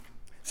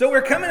So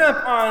we're coming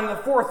up on the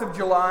 4th of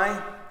July.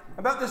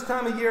 About this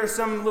time of year,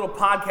 some little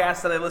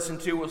podcast that I listen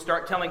to will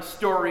start telling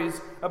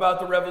stories about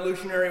the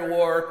Revolutionary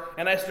War,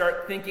 and I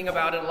start thinking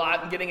about it a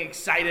lot and getting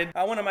excited.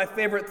 One of my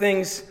favorite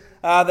things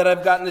that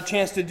I've gotten the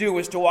chance to do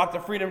is to walk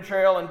the Freedom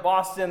Trail in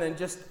Boston and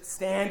just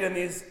stand in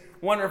these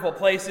wonderful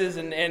places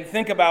and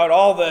think about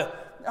all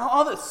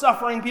the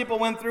suffering people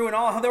went through and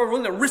how they were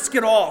willing to risk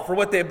it all for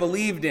what they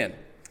believed in.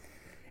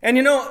 And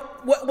you know,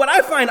 what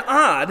I find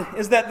odd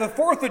is that the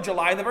 4th of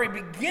July, the very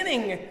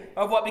beginning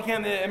of what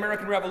became the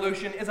American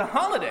Revolution, is a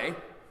holiday,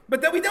 but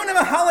that we don't have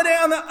a holiday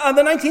on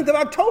the 19th of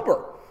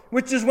October,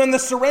 which is when the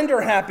surrender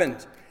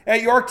happened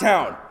at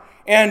Yorktown.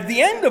 And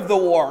the end of the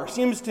war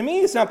seems to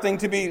me something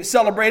to be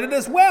celebrated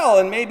as well,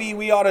 and maybe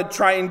we ought to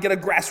try and get a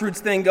grassroots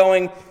thing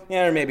going,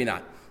 or maybe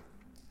not.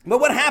 But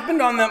what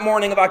happened on that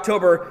morning of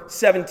October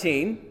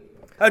 17?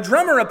 A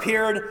drummer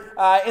appeared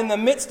in the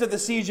midst of the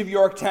siege of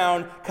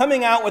Yorktown,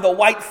 coming out with a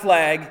white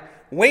flag,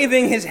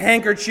 waving his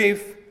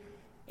handkerchief,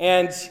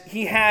 and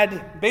he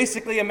had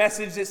basically a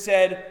message that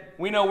said,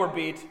 "We know we're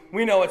beat,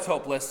 we know it's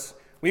hopeless,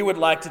 we would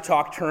like to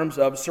talk terms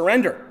of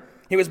surrender."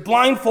 He was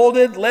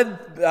blindfolded,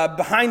 led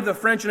behind the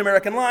French and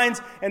American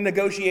lines, and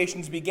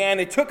negotiations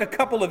began. It took a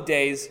couple of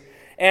days,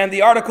 and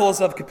the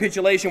Articles of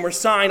Capitulation were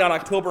signed on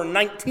October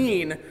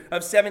 19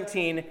 of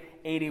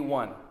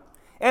 1781.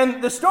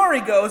 And the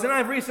story goes, and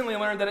I've recently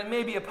learned that it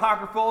may be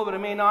apocryphal, but it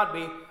may not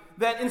be,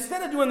 that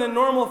instead of doing the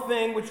normal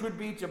thing, which would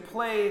be to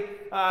play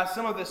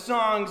some of the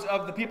songs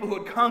of the people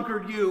who had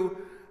conquered you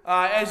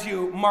as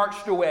you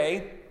marched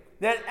away,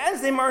 that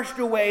as they marched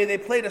away, they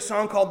played a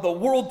song called "The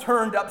World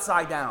Turned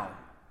Upside Down,"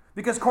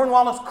 because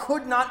Cornwallis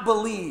could not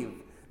believe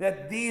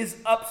that these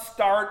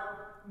upstart,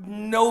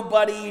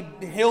 nobody,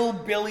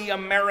 hillbilly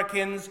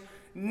Americans,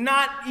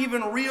 not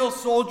even real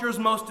soldiers,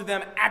 most of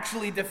them,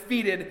 actually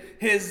defeated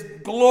his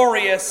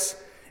glorious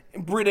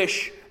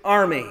British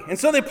army. And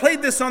so they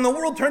played this song, "The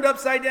World Turned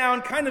Upside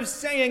Down," kind of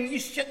saying, you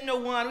shouldn't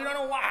have won. We don't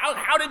know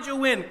how did you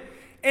win?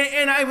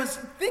 And I was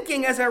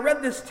thinking as I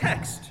read this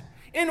text,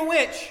 in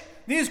which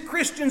these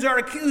Christians are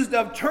accused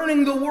of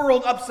turning the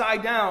world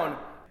upside down,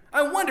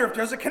 I wonder if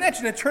there's a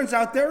connection. It turns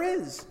out there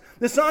is.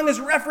 The song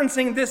is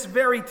referencing this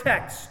very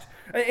text.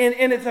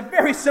 And it's a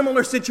very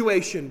similar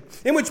situation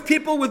in which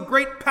people with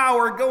great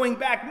power going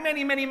back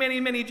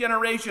many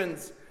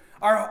generations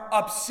are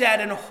upset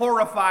and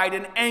horrified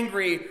and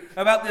angry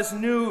about this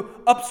new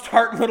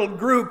upstart little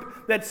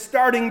group that's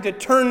starting to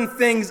turn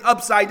things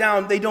upside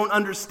down. They don't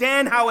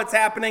understand how it's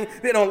happening.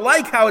 They don't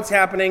like how it's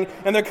happening,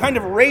 and they're kind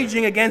of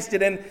raging against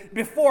it. And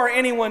before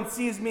anyone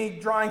sees me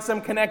drawing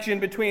some connection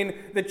between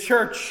the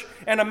church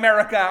and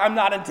America, I'm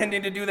not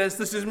intending to do this.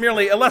 This is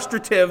merely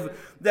illustrative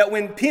that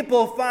when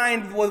people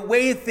find the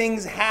way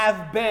things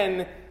have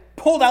been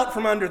pulled out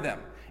from under them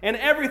and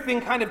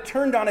everything kind of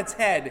turned on its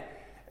head,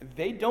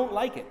 they don't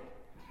like it.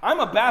 I'm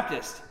a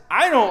Baptist.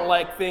 I don't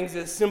like things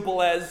as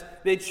simple as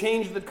they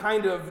change the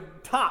kind of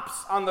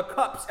tops on the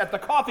cups at the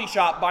coffee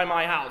shop by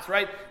my house,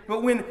 right?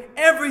 But when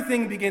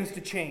everything begins to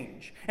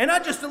change, and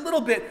not just a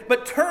little bit,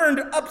 but turned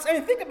upside, I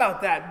mean, think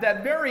about that.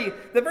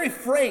 The very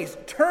phrase,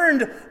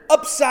 turned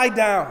upside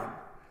down.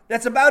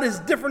 That's about as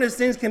different as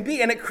things can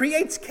be, and it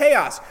creates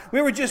chaos.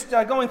 We were just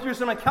going through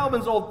some of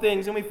Calvin's old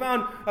things, and we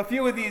found a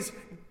few of these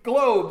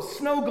globes,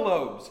 snow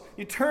globes.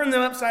 You turn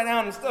them upside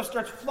down, and stuff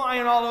starts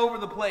flying all over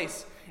the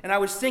place. And I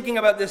was thinking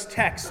about this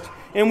text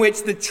in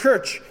which the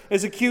church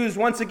is accused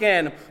once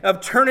again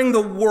of turning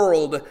the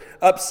world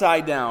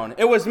upside down.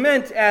 It was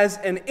meant as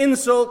an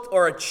insult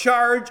or a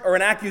charge or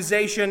an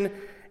accusation,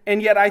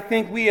 and yet I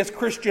think we as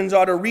Christians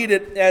ought to read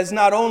it as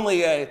not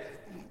only a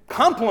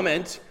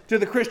compliment to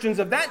the Christians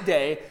of that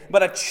day,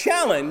 but a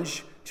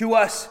challenge to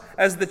us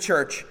as the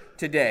church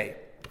today.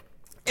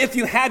 If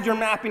you had your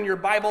map in your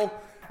Bible,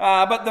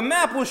 but the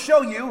map will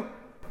show you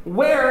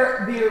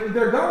where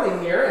they're going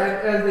here,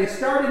 as they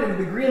started in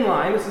the Green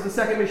Line. This is the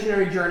second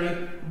missionary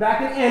journey, back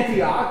in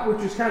Antioch, which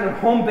is kind of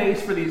home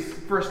base for these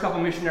first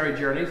couple missionary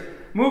journeys.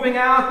 Moving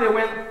out, they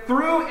went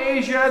through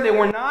Asia. They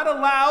were not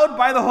allowed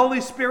by the Holy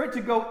Spirit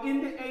to go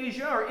into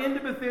Asia or into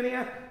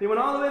Bithynia. They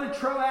went all the way to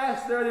Troas.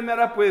 There they met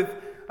up with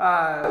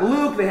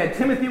Luke. They had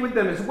Timothy with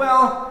them as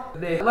well.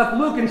 They left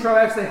Luke in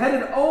Troas. They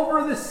headed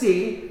over the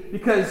sea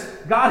because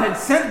God had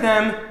sent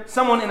them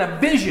someone in a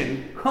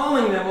vision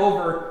calling them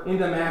over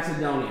into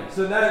Macedonia.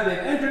 So that they've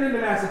entered into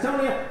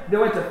Macedonia. They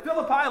went to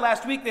Philippi.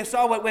 Last week they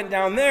saw what went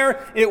down there.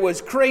 It was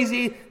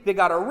crazy. They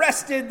got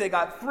arrested. They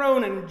got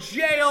thrown in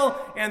jail.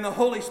 And the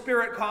Holy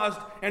Spirit caused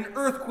an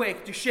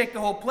earthquake to shake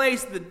the whole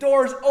place. The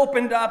doors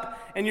opened up.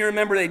 And you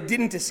remember they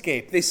didn't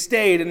escape. They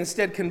stayed and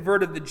instead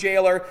converted the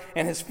jailer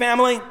and his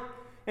family.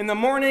 In the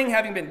morning,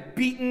 having been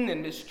beaten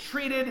and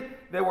mistreated,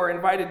 they were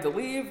invited to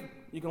leave.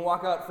 You can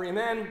walk out free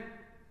men.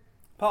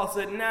 Paul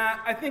said, nah,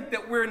 I think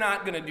that we're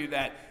not going to do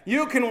that.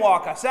 You can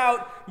walk us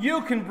out.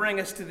 You can bring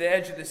us to the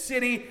edge of the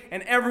city,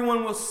 and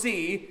everyone will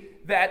see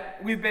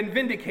that we've been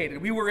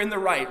vindicated. We were in the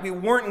right. We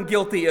weren't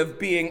guilty of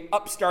being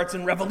upstarts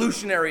and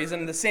revolutionaries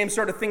and the same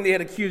sort of thing they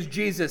had accused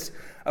Jesus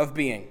of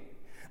being.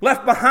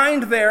 Left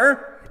behind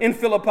there in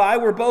Philippi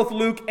were both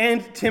Luke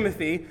and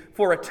Timothy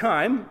for a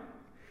time,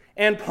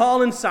 and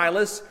Paul and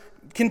Silas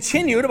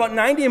continued about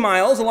 90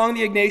 miles along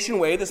the Egnatian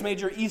Way, this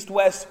major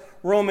east-west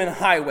Roman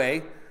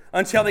highway,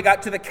 until they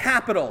got to the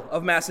capital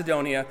of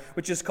Macedonia,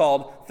 which is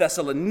called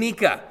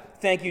Thessalonica.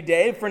 Thank you,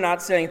 Dave, for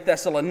not saying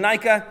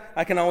Thessalonica.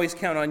 I can always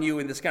count on you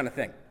in this kind of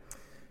thing.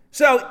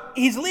 So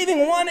he's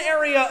leaving one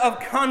area of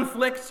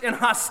conflict and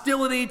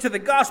hostility to the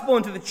gospel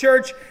and to the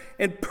church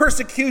and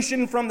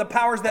persecution from the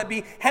powers that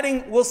be,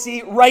 heading, we'll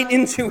see, right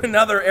into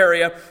another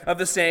area of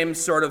the same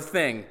sort of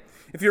thing.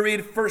 If you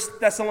read 1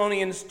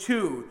 Thessalonians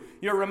 2,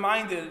 you're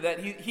reminded that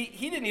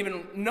he didn't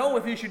even know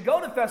if he should go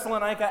to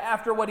Thessalonica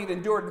after what he'd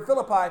endured in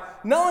Philippi,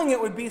 knowing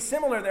it would be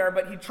similar there,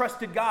 but he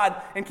trusted God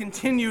and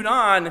continued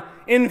on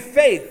in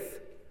faith.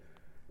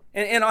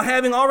 And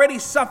having already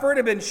suffered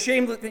and been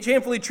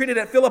shamefully treated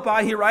at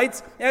Philippi, he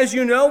writes, "As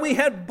you know, we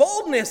had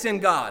boldness in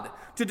God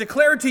to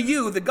declare to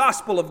you the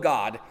gospel of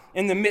God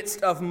in the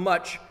midst of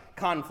much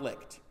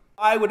conflict."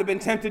 I would have been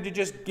tempted to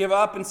just give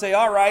up and say,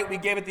 all right, we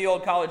gave it the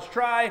old college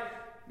try.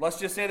 Let's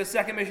just say the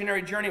second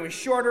missionary journey was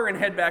shorter and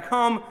head back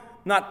home.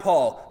 Not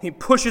Paul. He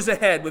pushes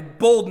ahead with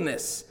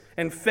boldness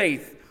and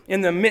faith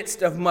in the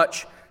midst of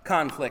much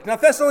conflict. Now,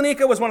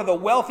 Thessalonica was one of the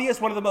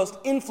wealthiest, one of the most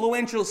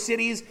influential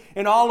cities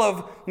in all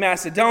of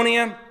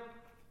Macedonia.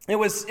 It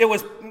was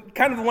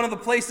kind of one of the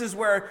places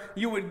where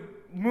you would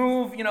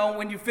move,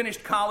 when you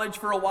finished college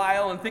for a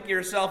while and think of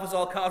yourself as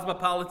all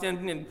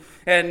cosmopolitan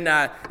and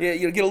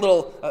you'd get a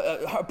little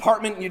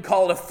apartment and you'd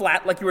call it a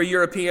flat like you were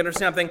European or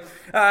something.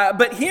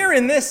 But here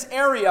in this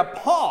area,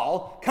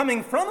 Paul,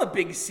 coming from a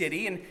big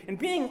city and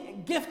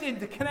being gifted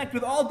to connect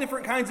with all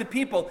different kinds of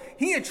people,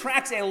 he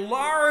attracts a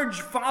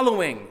large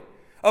following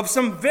of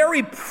some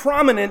very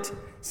prominent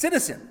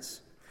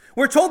citizens.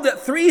 We're told that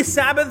 3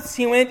 Sabbaths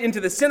he went into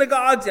the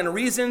synagogues and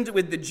reasoned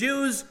with the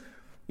Jews.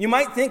 You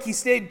might think he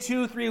stayed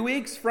 2-3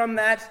 weeks from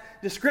that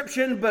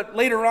description, but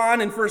later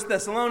on in 1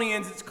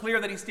 Thessalonians, it's clear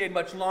that he stayed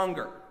much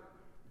longer.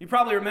 You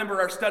probably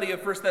remember our study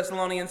of 1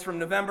 Thessalonians from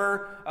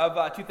November of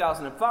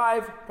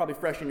 2005, probably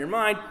fresh in your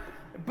mind.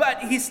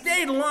 But he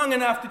stayed long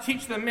enough to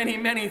teach them many,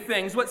 many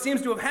things. What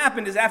seems to have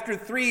happened is after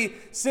 3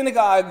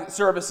 synagogue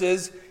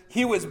services,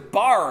 he was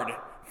barred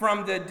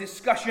from the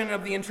discussion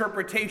of the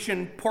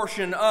interpretation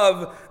portion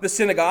of the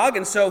synagogue,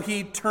 and so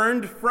he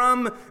turned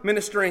from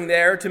ministering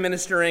there to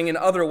ministering in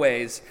other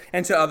ways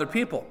and to other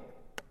people.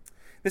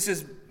 This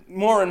is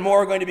more and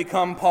more going to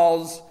become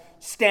Paul's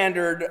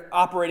standard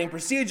operating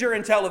procedure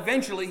until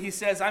eventually he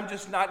says, I'm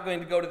just not going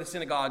to go to the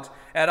synagogues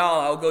at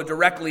all. I'll go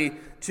directly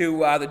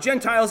to the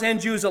Gentiles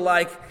and Jews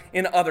alike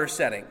in other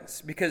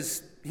settings,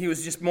 because he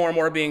was just more and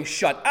more being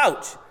shut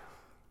out.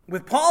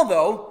 With Paul,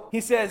 though, he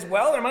says,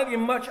 well, there might be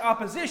much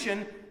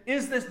opposition.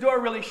 Is this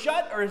door really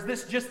shut, or is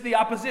this just the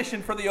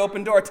opposition for the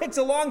open door? It takes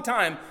a long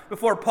time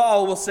before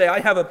Paul will say, I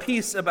have a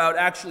peace about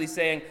actually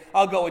saying,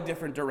 I'll go a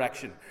different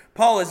direction.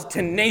 Paul is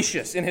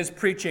tenacious in his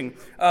preaching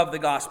of the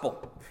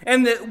gospel.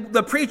 And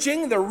the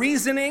preaching, the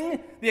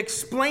reasoning, the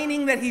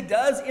explaining that he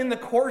does in the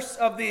course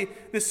of the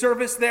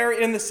service there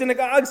in the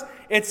synagogues,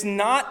 it's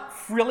not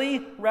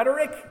frilly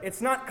rhetoric.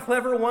 It's not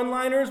clever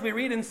one-liners. We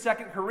read in 2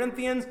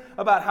 Corinthians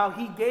about how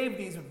he gave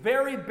these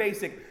very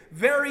basic,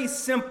 very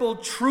simple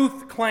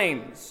truth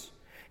claims.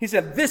 He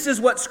said, this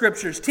is what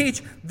scriptures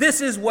teach. This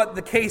is what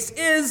the case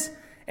is.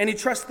 And he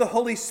trusts the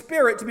Holy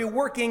Spirit to be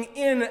working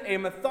in a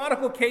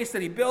methodical case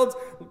that he builds,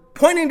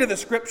 pointing to the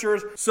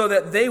scriptures so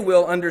that they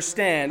will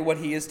understand what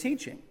he is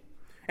teaching.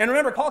 And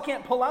remember, Paul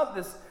can't pull out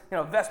this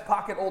vest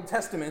pocket Old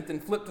Testament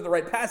and flip to the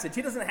right passage.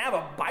 He doesn't have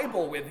a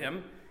Bible with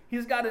him.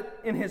 He's got it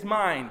in his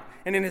mind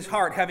and in his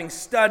heart, having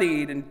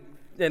studied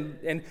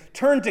and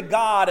turned to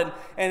God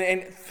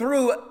and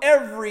through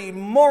every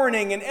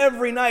morning and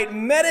every night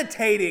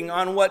meditating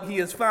on what he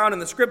has found in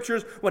the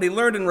scriptures, what he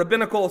learned in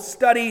rabbinical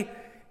study.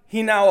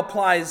 He now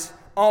applies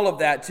all of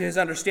that to his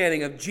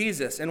understanding of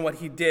Jesus and what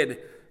he did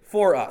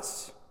for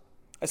us.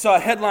 I saw a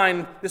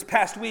headline this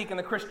past week in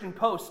the Christian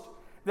Post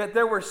that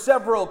there were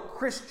several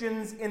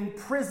Christians in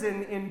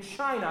prison in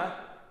China,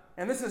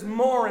 and this is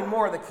more and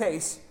more the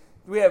case.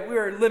 We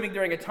are living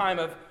during a time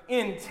of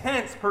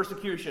intense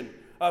persecution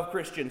of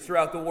Christians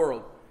throughout the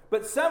world.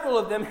 But several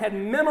of them had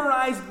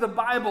memorized the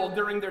Bible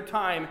during their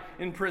time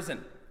in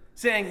prison,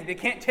 saying they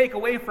can't take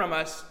away from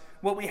us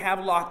what we have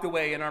locked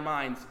away in our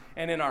minds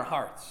and in our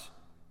hearts.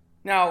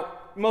 Now,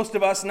 most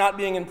of us not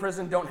being in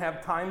prison don't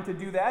have time to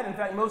do that. In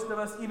fact, most of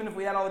us, even if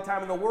we had all the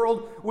time in the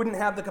world, wouldn't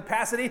have the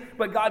capacity,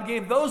 but God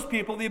gave those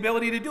people the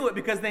ability to do it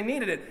because they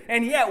needed it.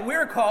 And yet,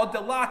 we're called to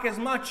lock as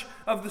much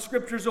of the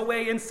scriptures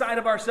away inside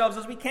of ourselves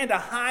as we can, to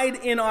hide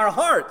in our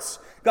hearts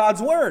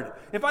God's word.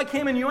 If I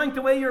came and yoinked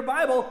away your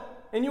Bible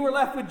and you were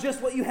left with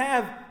just what you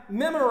have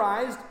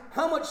memorized,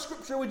 how much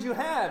scripture would you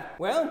have?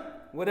 Well,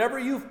 whatever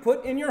you've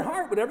put in your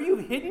heart, whatever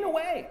you've hidden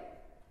away.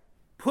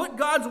 Put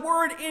God's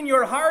word in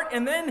your heart,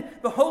 and then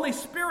the Holy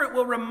Spirit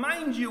will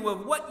remind you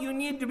of what you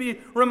need to be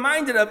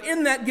reminded of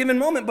in that given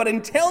moment. But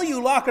until you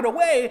lock it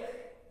away,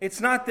 it's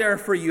not there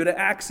for you to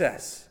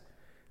access.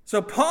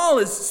 So Paul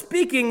is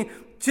speaking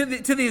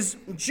to these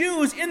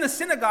Jews in the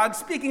synagogue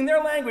speaking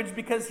their language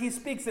because he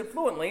speaks it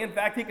fluently. In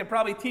fact, he could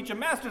probably teach a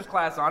master's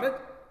class on it.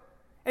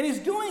 And he's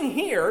doing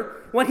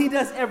here what he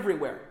does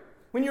everywhere.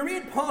 When you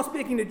read Paul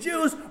speaking to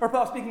Jews or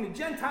Paul speaking to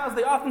Gentiles,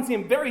 they often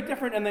seem very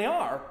different, and they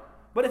are.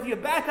 But if you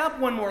back up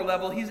one more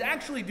level, he's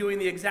actually doing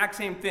the exact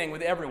same thing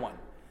with everyone.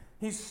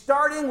 He's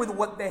starting with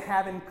what they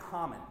have in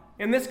common.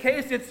 In this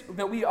case, it's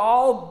that we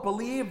all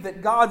believe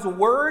that God's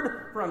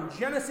word from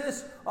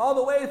Genesis all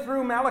the way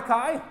through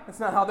Malachi, that's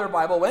not how their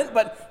Bible went,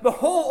 but the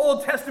whole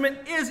Old Testament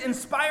is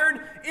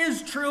inspired,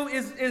 is true,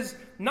 is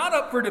not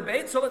up for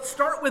debate, so let's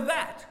start with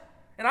that.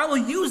 And I will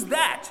use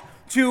that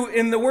to,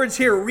 in the words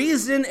here,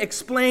 reason,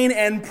 explain,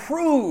 and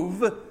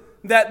prove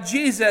that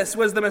Jesus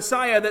was the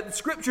Messiah, that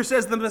Scripture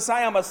says the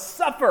Messiah must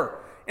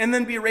suffer and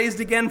then be raised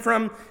again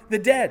from the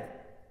dead.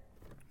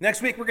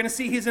 Next week, we're going to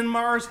see he's in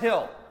Mars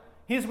Hill.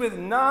 He's with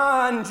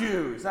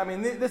non-Jews. I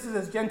mean, this is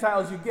as Gentile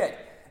as you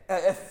get.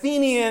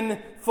 Athenian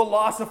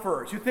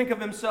philosophers who think of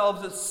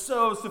themselves as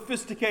so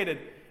sophisticated.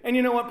 And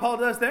you know what Paul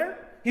does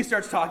there? He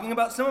starts talking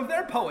about some of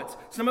their poets,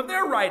 some of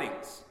their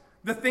writings,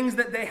 the things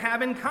that they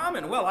have in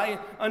common. Well, I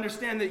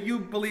understand that you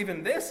believe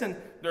in this, and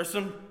there's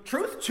some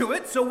truth to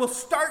it, so we'll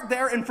start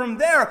there, and from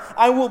there,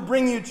 I will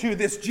bring you to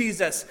this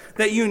Jesus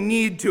that you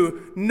need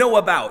to know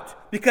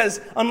about.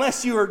 Because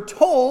unless you are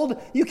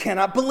told, you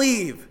cannot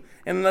believe.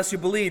 And unless you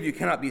believe, you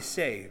cannot be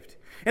saved.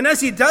 And as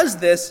he does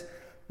this,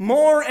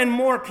 more and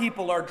more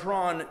people are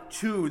drawn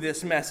to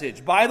this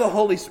message by the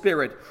Holy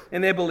Spirit,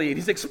 and they believe.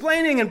 He's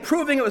explaining and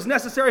proving it was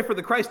necessary for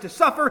the Christ to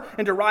suffer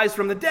and to rise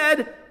from the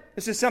dead.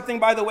 This is something,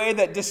 by the way,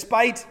 that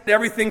despite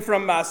everything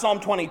from Psalm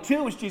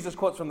 22, which Jesus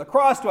quotes from the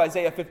cross, to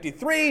Isaiah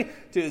 53,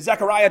 to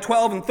Zechariah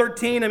 12 and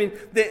 13, I mean,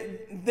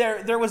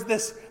 there was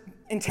this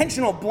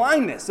intentional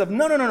blindness of,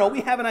 no,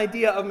 we have an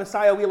idea of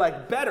Messiah we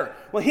like better.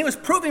 Well, he was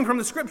proving from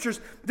the Scriptures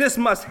this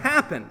must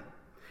happen.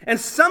 And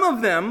some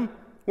of them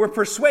were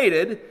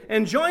persuaded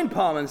and joined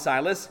Paul and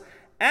Silas,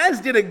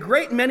 as did a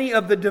great many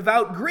of the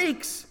devout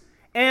Greeks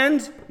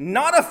and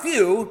not a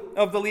few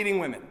of the leading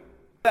women.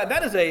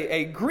 That is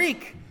a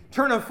Greek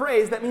turn of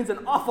phrase that means an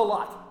awful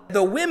lot.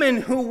 The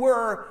women who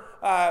were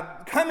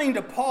coming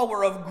to Paul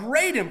were of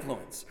great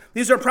influence.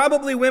 These are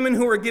probably women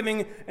who were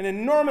giving an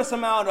enormous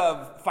amount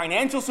of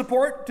financial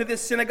support to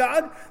this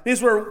synagogue.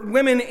 These were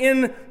women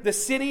in the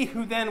city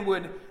who then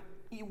would,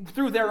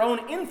 through their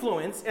own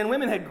influence, and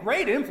women had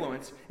great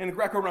influence in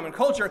Greco-Roman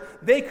culture,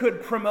 they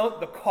could promote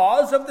the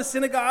cause of the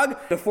synagogue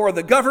before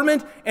the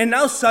government, and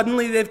now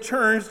suddenly they've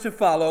turned to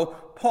follow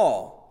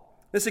Paul.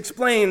 This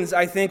explains,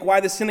 I think, why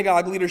the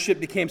synagogue leadership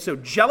became so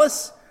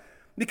jealous.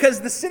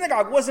 Because the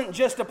synagogue wasn't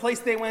just a place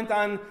they went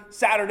on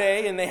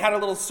Saturday and they had a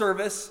little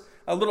service,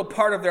 a little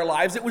part of their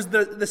lives. It was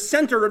the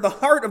center or the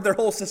heart of their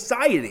whole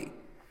society.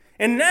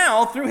 And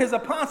now, through his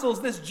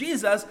apostles, this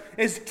Jesus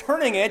is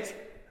turning it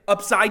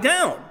upside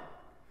down.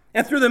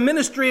 And through the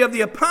ministry of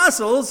the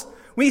apostles,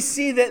 we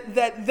see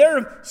that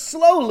they're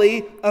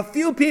slowly, a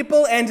few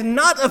people and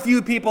not a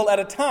few people at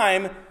a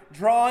time,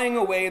 drawing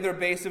away their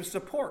base of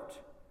support.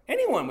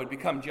 Anyone would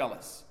become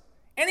jealous.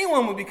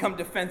 Anyone would become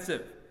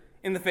defensive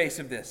in the face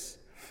of this.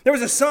 There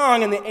was a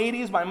song in the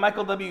 80s by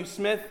Michael W.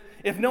 Smith.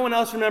 If no one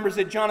else remembers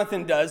it,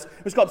 Jonathan does.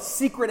 It was called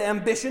Secret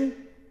Ambition.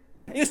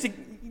 I used to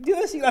do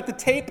this. You got the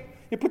tape.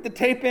 You put the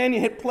tape in, you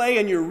hit play,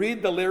 and you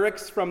read the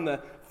lyrics from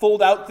the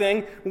fold-out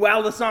thing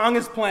while the song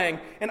is playing.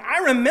 And I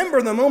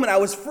remember the moment I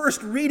was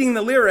first reading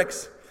the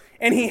lyrics,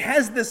 and he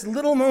has this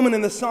little moment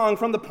in the song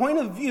from the point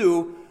of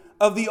view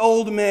of the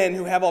old men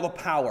who have all the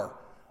power.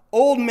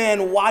 Old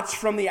men watch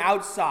from the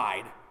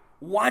outside,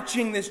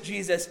 watching this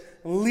Jesus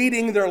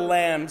leading their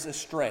lambs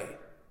astray.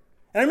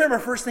 And I remember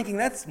first thinking,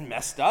 that's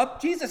messed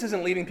up. Jesus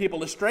isn't leading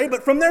people astray,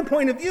 but from their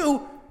point of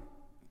view,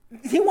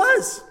 he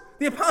was.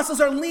 The apostles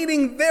are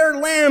leading their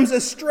lambs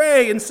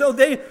astray, and so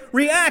they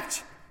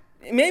react,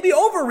 maybe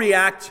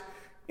overreact,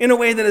 in a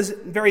way that is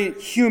very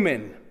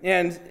human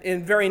and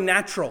very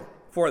natural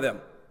for them.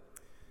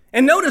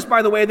 And notice,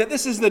 by the way, that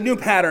this is the new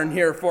pattern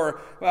here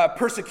for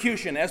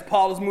persecution as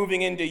Paul is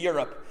moving into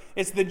Europe.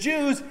 It's the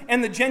Jews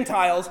and the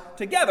Gentiles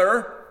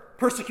together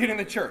persecuting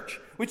the church,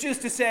 which is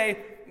to say,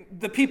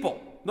 the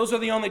people. Those are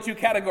the only two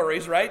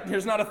categories, right?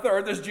 There's not a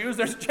third. There's Jews,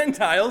 there's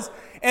Gentiles.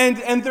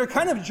 And they're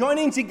kind of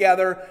joining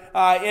together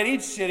in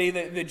each city.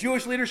 The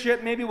Jewish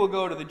leadership maybe will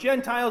go to the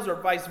Gentiles or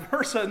vice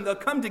versa, and they'll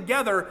come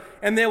together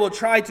and they will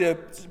try to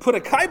put a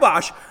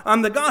kibosh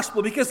on the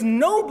gospel because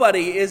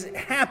nobody is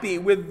happy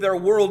with their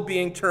world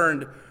being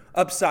turned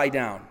upside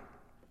down.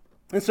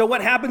 And so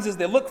what happens is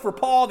they look for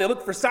Paul, they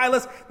look for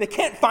Silas. They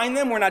can't find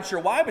them. We're not sure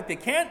why, but they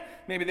can't.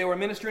 Maybe they were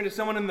ministering to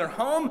someone in their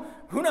home.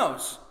 Who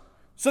knows?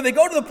 So they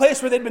go to the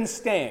place where they'd been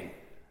staying,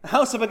 the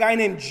house of a guy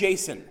named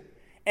Jason,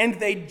 and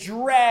they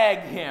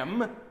drag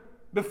him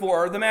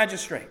before the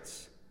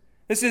magistrates.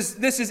 This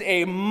is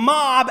a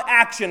mob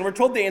action. We're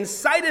told they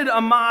incited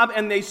a mob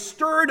and they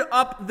stirred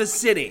up the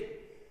city.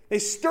 They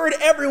stirred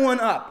everyone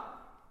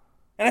up.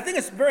 And I think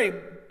it's very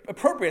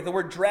appropriate the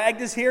word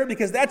dragged is here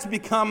because that's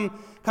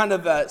become kind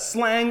of a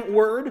slang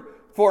word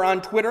for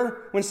on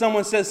Twitter when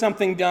someone says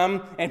something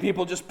dumb and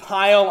people just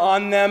pile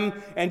on them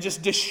and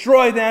just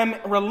destroy them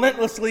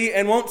relentlessly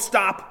and won't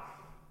stop.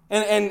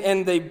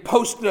 And they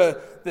post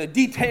the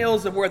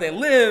details of where they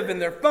live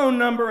and their phone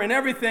number and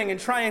everything and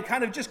try and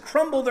kind of just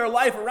crumble their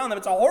life around them.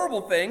 It's a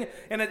horrible thing,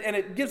 and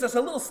it gives us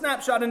a little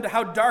snapshot into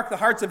how dark the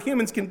hearts of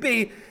humans can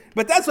be.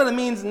 But that's what it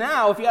means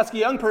now. If you ask a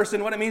young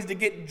person what it means to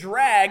get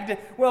dragged,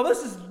 well,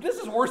 this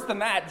is worse than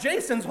that.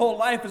 Jason's whole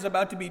life is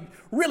about to be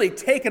really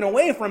taken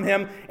away from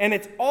him, and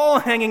it's all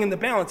hanging in the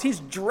balance. He's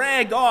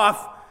dragged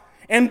off.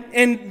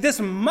 And this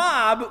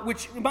mob,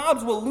 which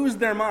mobs will lose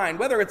their mind,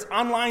 whether it's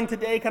online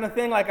today kind of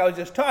thing like I was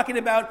just talking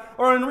about,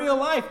 or in real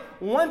life,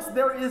 once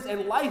there is a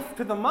life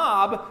to the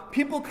mob,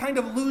 people kind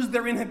of lose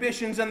their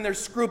inhibitions and their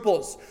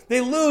scruples. They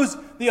lose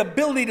the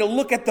ability to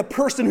look at the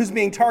person who's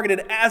being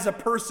targeted as a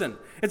person.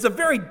 It's a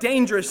very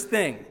dangerous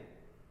thing.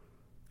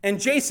 And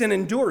Jason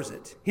endures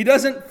it. He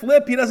doesn't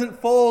flip, he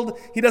doesn't fold,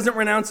 he doesn't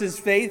renounce his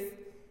faith.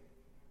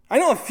 I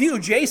know a few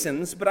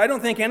Jasons, but I don't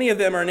think any of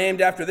them are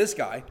named after this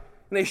guy.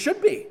 And they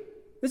should be.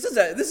 This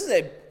is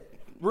a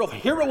real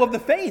hero of the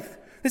faith.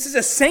 This is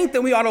a saint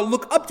that we ought to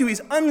look up to.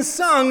 He's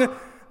unsung,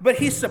 but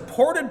he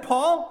supported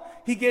Paul.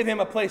 He gave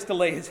him a place to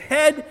lay his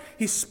head.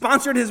 He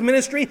sponsored his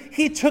ministry.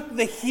 He took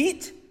the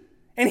heat,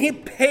 and he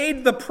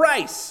paid the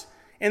price.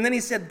 And then he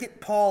said,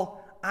 get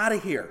Paul out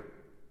of here,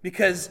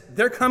 because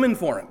they're coming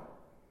for him.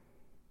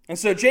 And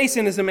so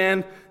Jason is a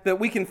man that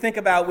we can think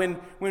about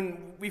when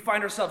we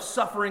find ourselves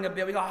suffering a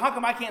bit. We go, how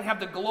come I can't have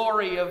the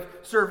glory of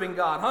serving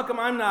God? How come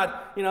I'm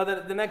not,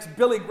 the next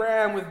Billy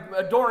Graham with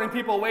adoring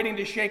people waiting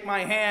to shake my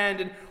hand?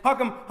 And how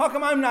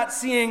come I'm not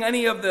seeing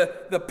any of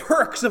the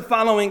perks of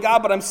following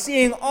God, but I'm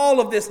seeing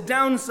all of this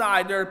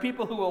downside? There are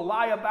people who will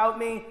lie about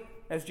me,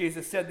 as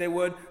Jesus said they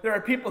would. There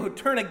are people who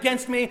turn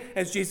against me,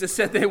 as Jesus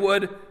said they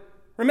would.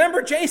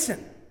 Remember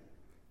Jason.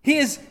 He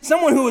is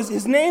someone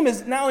his name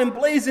is now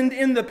emblazoned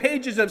in the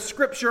pages of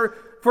Scripture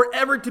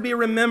forever to be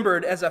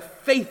remembered as a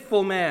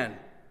faithful man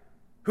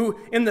who,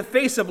 in the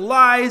face of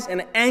lies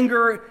and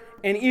anger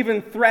and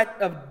even threat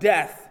of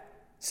death,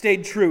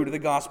 stayed true to the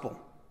gospel.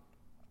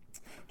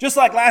 Just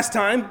like last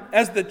time,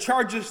 as the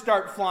charges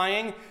start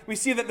flying, we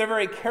see that they're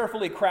very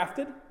carefully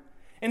crafted.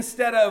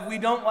 Instead of, we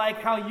don't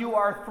like how you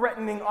are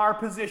threatening our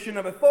position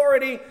of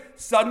authority,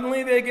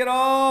 suddenly they get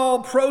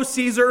all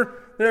pro-Caesar.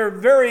 They're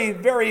very,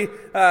 very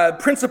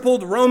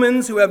principled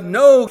Romans who have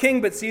no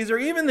king but Caesar.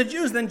 Even the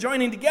Jews then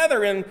joining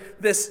together in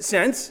this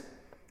sense.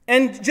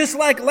 And just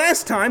like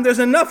last time, there's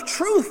enough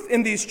truth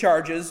in these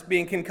charges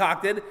being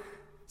concocted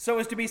so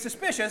as to be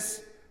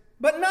suspicious,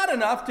 but not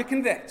enough to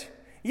convict.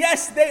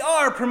 Yes, they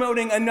are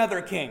promoting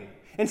another king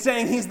and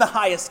saying he's the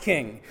highest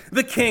king,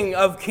 the King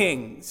of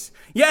Kings.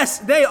 Yes,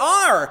 they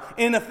are,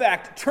 in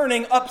effect,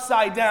 turning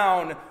upside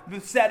down the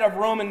set of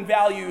Roman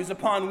values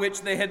upon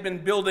which they had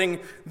been building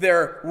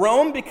their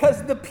Rome,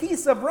 because the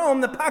peace of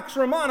Rome, the Pax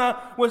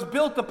Romana, was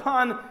built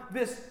upon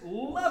this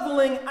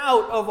leveling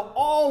out of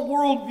all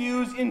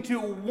worldviews into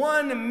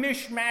one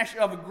mishmash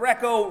of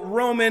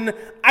Greco-Roman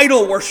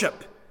idol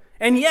worship.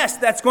 And yes,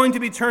 that's going to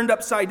be turned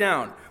upside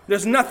down.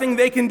 There's nothing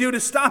they can do to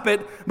stop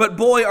it, but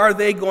boy, are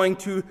they going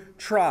to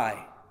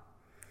try.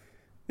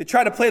 They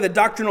try to play the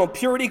doctrinal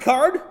purity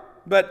card,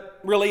 but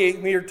really,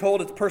 we are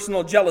told it's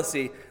personal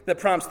jealousy that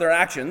prompts their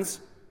actions.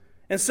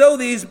 And so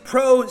these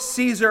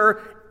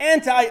pro-Caesar,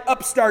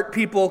 anti-upstart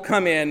people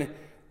come in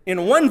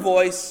one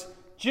voice,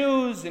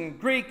 Jews and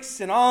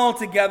Greeks and all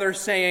together,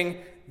 saying,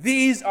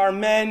 these are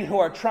men who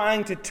are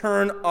trying to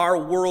turn our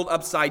world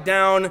upside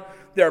down.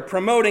 They're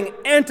promoting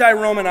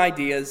anti-Roman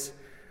ideas.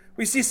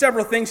 We see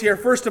several things here.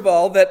 First of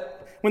all,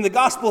 that when the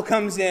gospel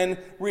comes in,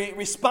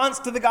 response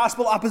to the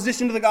gospel,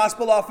 opposition to the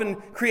gospel often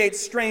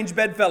creates strange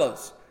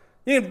bedfellows.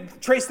 You can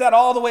trace that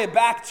all the way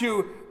back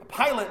to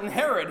Pilate and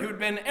Herod, who'd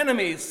been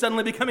enemies,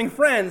 suddenly becoming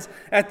friends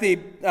at the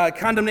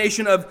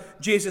condemnation of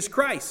Jesus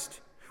Christ.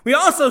 We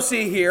also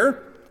see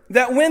here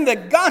that when the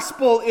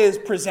gospel is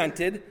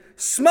presented,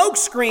 smoke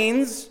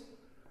screens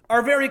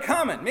are very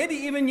common, maybe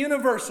even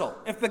universal.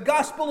 If the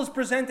gospel is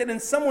presented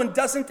and someone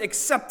doesn't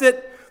accept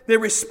it, they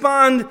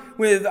respond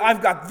with,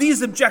 I've got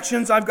these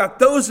objections, I've got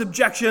those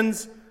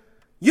objections.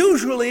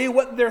 Usually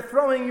what they're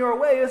throwing your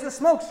way is a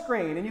smoke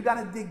screen, and you've got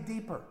to dig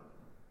deeper.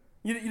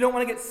 You don't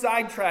want to get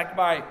sidetracked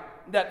by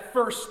that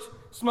first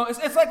smoke.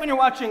 It's like when you're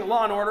watching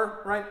Law & Order,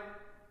 right?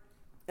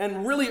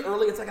 And really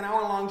early, it's like an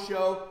hour-long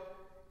show,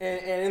 and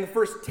in the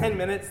first 10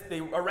 minutes, they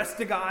arrest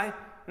a guy, and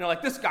they're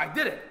like, this guy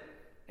did it.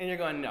 And you're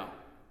going, no,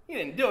 he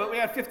didn't do it. We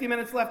have 50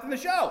 minutes left in the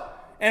show.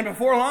 And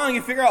before long,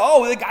 you figure out,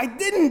 oh, the guy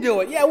didn't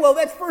do it. Yeah, well,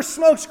 that first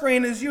smoke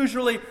screen is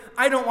usually,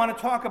 I don't want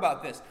to talk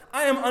about this.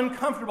 I am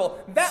uncomfortable.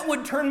 That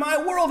would turn my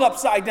world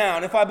upside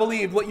down if I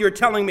believed what you're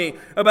telling me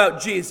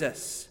about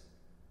Jesus.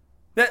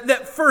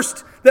 That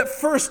first,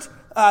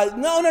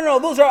 no,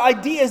 those are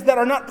ideas that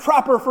are not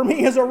proper for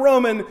me as a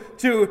Roman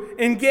to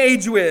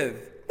engage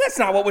with. That's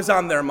not what was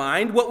on their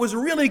mind. What was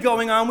really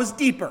going on was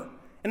deeper,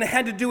 and it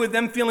had to do with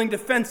them feeling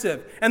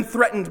defensive and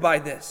threatened by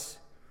this.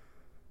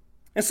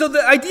 And so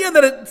the idea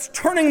that it's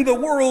turning the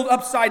world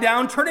upside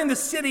down, turning the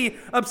city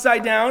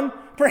upside down,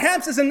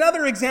 perhaps is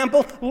another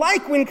example,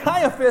 like when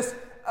Caiaphas,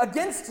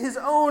 against his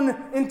own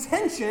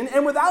intention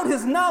and without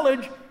his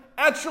knowledge,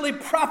 actually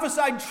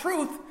prophesied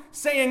truth,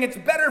 saying it's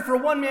better for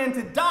one man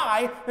to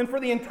die than for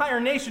the entire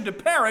nation to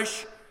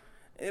perish.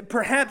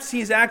 Perhaps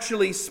he's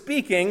actually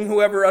speaking,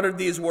 whoever uttered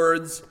these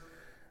words,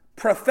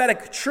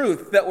 prophetic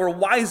truth that were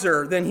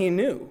wiser than he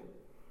knew.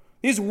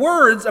 These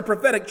words of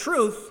prophetic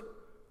truth,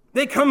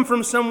 they come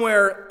from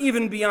somewhere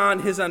even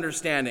beyond his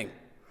understanding.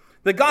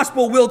 The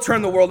gospel will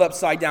turn the world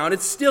upside down.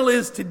 It still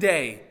is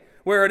today,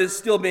 where it is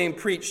still being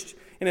preached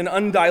in an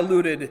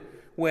undiluted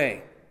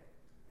way.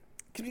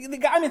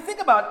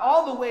 Think about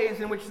all the ways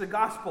in which the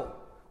gospel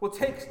will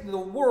take the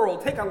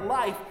world, take a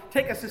life,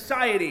 take a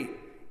society,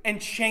 and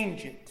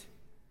change it.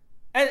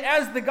 And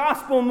as the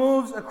gospel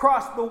moves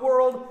across the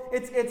world,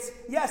 it's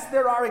yes,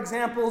 there are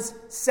examples,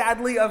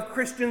 sadly, of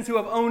Christians who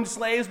have owned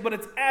slaves, but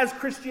it's as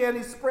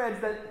Christianity spreads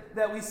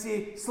that we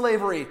see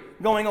slavery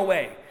going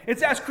away.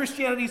 It's as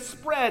Christianity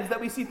spreads that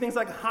we see things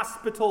like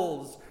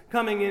hospitals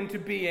coming into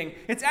being.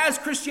 It's as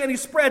Christianity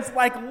spreads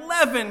like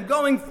leaven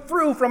going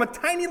through from a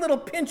tiny little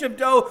pinch of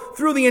dough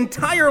through the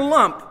entire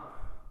lump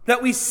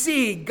that we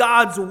see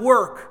God's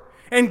work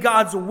and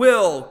God's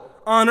will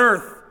on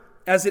earth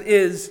as it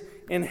is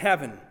in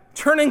heaven.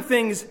 Turning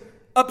things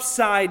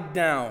upside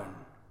down,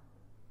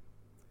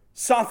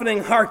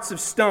 softening hearts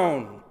of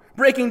stone,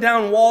 breaking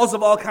down walls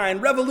of all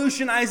kind,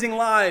 revolutionizing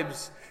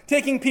lives,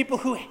 taking people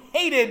who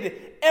hated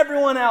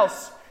everyone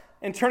else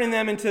and turning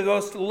them into the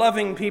most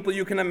loving people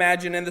you can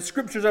imagine. And the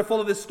scriptures are full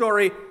of this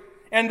story,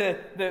 and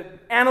the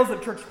annals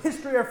of church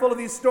history are full of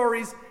these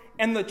stories,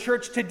 and the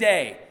church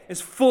today is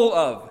full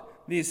of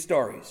these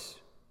stories.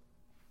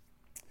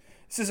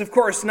 This is, of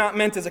course, not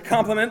meant as a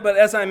compliment, but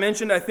as I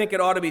mentioned, I think it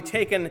ought to be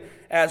taken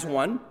as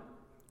one.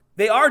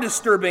 They are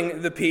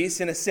disturbing the peace,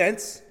 in a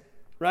sense,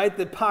 right?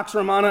 The Pax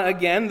Romana,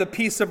 again, the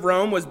peace of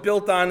Rome, was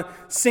built on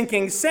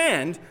sinking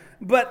sand.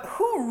 But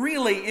who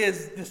really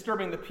is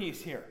disturbing the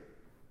peace here?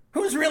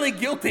 Who's really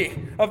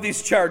guilty of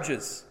these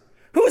charges?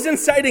 Who is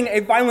inciting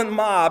a violent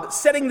mob,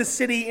 setting the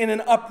city in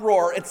an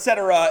uproar,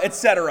 etc.,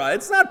 etc.?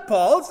 It's not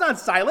Paul, it's not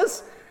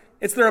Silas,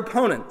 it's their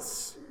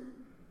opponents.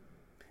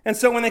 And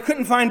so when they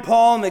couldn't find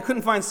Paul and they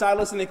couldn't find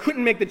Silas and they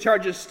couldn't make the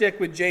charges stick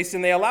with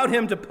Jason, they allowed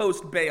him to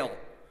post bail.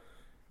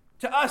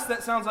 To us,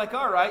 that sounds like,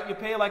 all right, you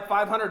pay like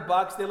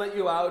 $500, they let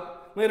you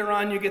out. Later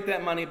on, you get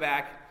that money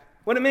back.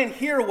 What it meant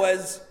here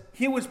was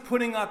he was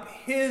putting up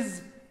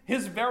his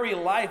very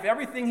life,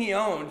 everything he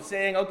owned,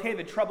 saying, okay,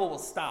 the trouble will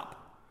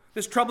stop.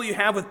 This trouble you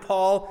have with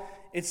Paul,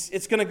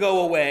 it's going to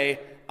go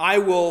away. I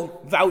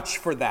will vouch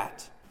for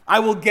that. I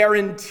will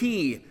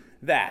guarantee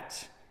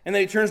that. And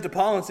then he turns to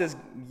Paul and says,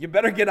 you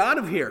better get out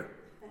of here.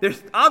 They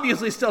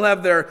obviously still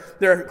have their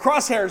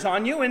crosshairs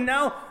on you, and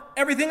now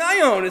everything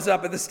I own is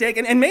up at the stake,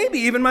 and maybe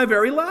even my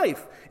very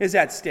life is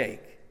at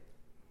stake.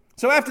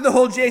 So after the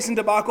whole Jason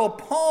debacle,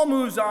 Paul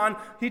moves on.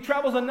 He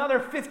travels another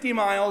 50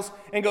 miles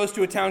and goes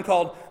to a town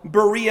called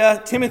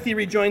Berea. Timothy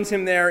rejoins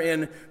him there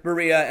in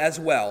Berea as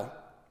well.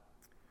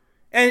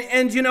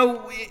 And you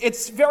know,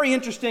 it's very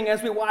interesting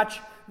as we watch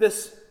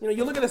this. You know,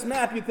 you look at this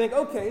map, you think,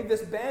 okay,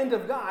 this band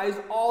of guys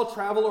all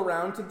travel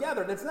around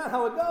together. That's not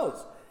how it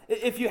goes.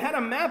 If you had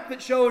a map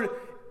that showed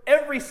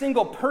every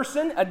single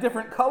person a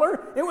different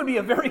color, it would be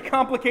a very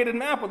complicated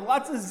map with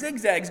lots of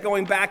zigzags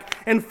going back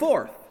and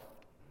forth.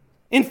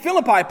 In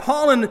Philippi,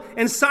 Paul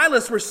and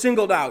Silas were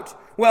singled out,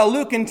 while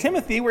Luke and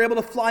Timothy were able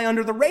to fly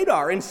under the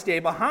radar and stay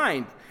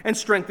behind and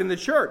strengthen the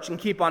church and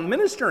keep on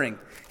ministering.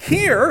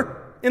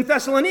 Here in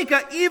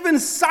Thessalonica, even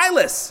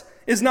Silas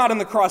is not in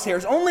the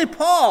crosshairs. Only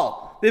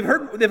Paul. They've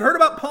heard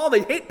about Paul.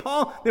 They hate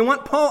Paul. They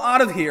want Paul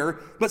out of here.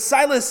 But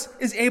Silas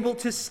is able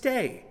to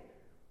stay.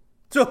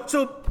 So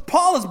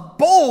Paul is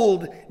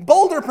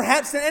bolder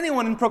perhaps than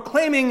anyone in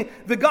proclaiming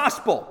the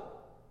gospel.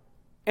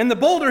 And the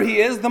bolder he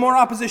is, the more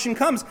opposition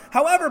comes.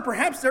 However,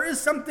 perhaps there is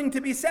something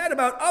to be said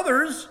about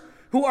others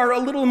who are a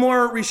little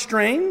more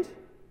restrained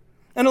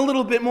and a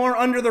little bit more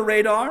under the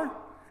radar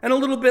and a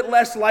little bit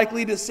less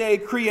likely to, say,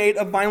 create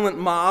a violent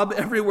mob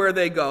everywhere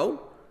they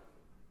go.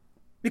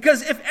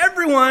 Because if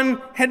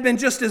everyone had been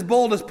just as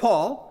bold as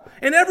Paul,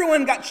 and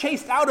everyone got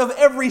chased out of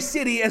every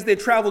city as they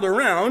traveled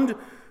around,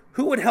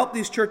 who would help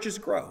these churches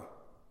grow?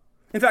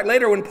 In fact,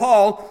 later when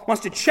Paul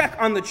wants to check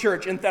on the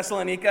church in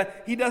Thessalonica,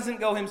 he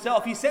doesn't go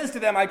himself. He says to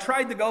them, I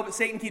tried to go, but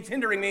Satan keeps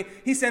hindering me.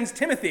 He sends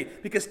Timothy,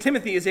 because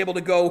Timothy is able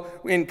to go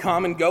and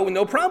come and go with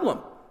no problem.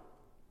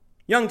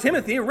 Young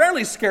Timothy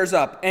rarely scares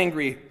up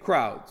angry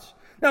crowds.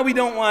 Now, we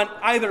don't want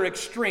either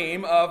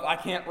extreme of, I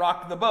can't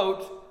rock the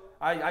boat.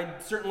 I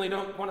certainly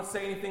don't want to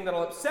say anything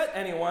that'll upset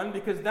anyone,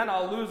 because then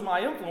I'll lose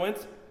my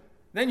influence.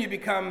 Then you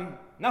become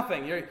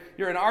nothing.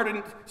 You're an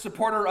ardent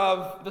supporter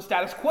of the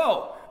status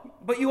quo.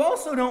 But you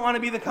also don't want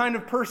to be the kind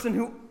of person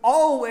who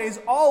always,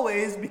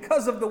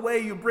 because of the way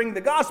you bring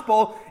the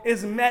gospel,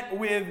 is met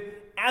with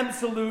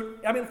absolute...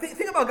 I mean,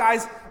 think about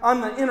guys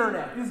on the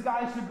internet. These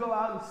guys who go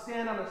out and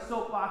stand on a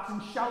soapbox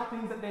and shout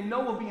things that they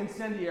know will be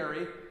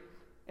incendiary,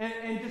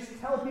 and just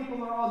tell people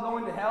they're all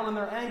going to hell and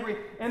they're angry.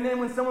 And then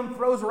when someone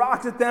throws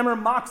rocks at them or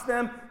mocks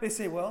them, they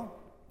say, well,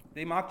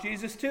 They mock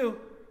Jesus too.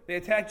 They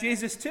attack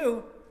Jesus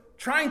too,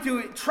 trying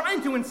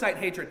to incite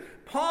hatred.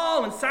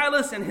 Paul and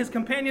Silas and his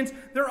companions,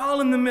 they're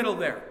all in the middle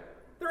there.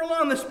 They're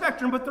along the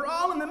spectrum, but they're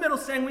all in the middle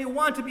saying we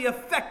want to be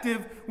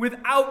effective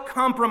without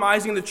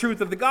compromising the truth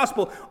of the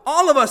gospel.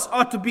 All of us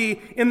ought to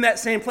be in that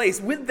same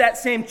place with that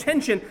same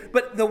tension,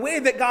 but the way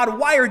that God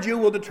wired you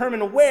will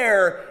determine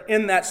where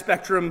in that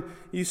spectrum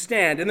you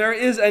stand. And there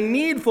is a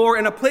need for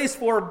and a place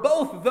for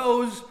both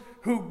those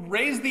who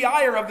raise the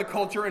ire of the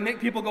culture and make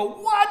people go,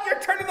 "What?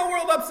 You're turning the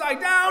world upside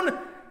down?"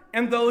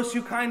 And those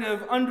who kind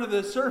of under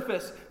the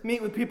surface meet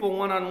with people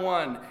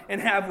one-on-one and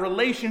have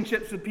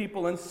relationships with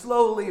people and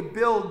slowly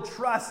build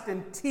trust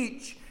and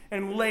teach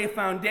and lay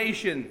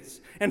foundations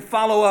and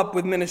follow up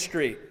with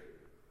ministry.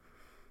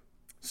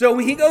 So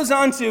he goes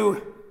on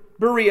to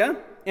Berea,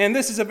 and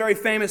this is a very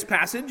famous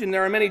passage, and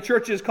there are many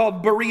churches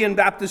called Berean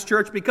Baptist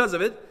Church because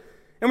of it.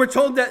 And we're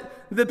told that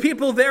the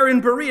people there in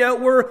Berea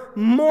were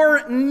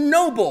more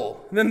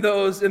noble than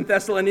those in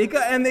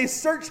Thessalonica, and they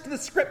searched the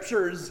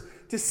scriptures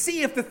to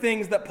see if the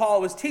things that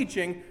Paul was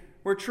teaching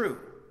were true.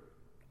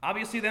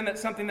 Obviously, then,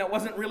 that's something that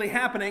wasn't really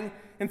happening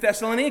in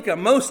Thessalonica.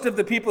 Most of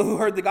the people who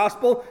heard the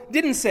gospel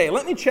didn't say,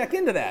 "Let me check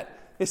into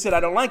that." They said, "I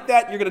don't like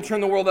that. You're going to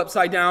turn the world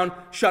upside down.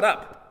 Shut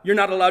up. You're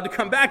not allowed to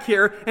come back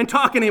here and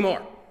talk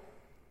anymore."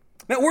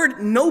 That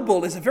word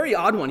noble is a very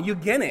odd one,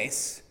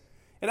 eugenes.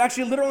 It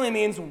actually literally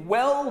means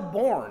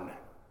well-born.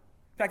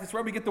 In fact, it's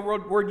where we get the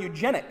word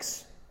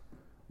eugenics.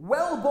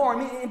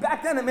 Well-born.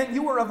 Back then, it meant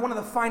you were of one of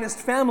the finest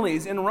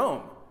families in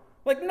Rome.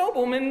 Like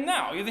noblemen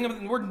now. You think of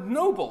the word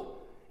noble.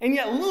 And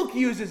yet Luke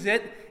uses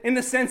it in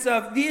the sense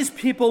of these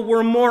people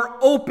were more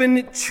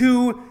open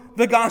to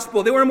the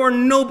gospel. They were more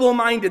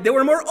noble-minded. They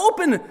were more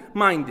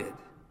open-minded.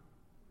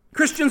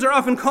 Christians are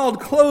often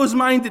called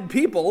close-minded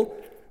people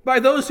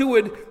by those who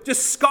would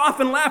just scoff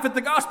and laugh at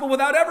the gospel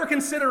without ever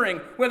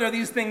considering whether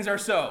these things are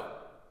so.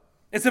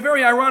 It's a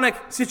very ironic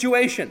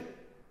situation.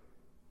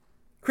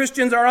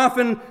 Christians are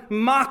often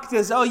mocked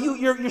as, "Oh,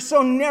 you're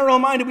so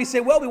narrow-minded." We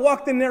say, well, we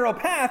walk the narrow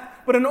path,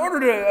 but in order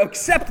to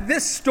accept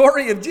this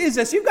story of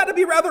Jesus, you've got to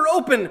be rather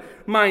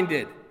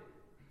open-minded.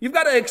 You've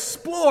got to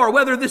explore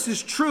whether this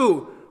is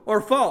true or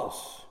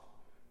false.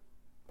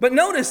 But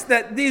notice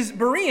that these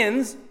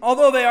Bereans,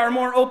 although they are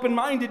more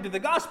open-minded to the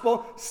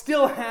gospel,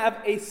 still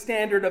have a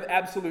standard of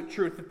absolute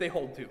truth that they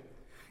hold to.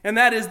 And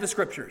that is the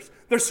scriptures.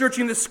 They're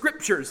searching the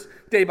scriptures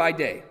day by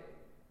day.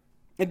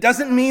 It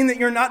doesn't mean that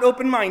you're not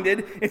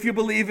open-minded if you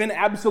believe in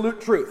absolute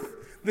truth.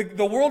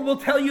 The world will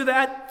tell you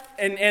that,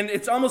 and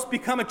it's almost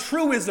become a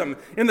truism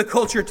in the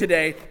culture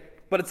today,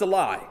 but it's a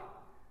lie.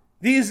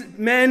 These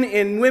men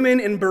and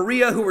women in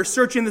Berea who were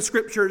searching the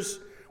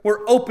scriptures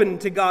were open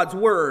to God's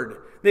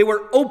word. They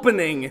were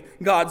opening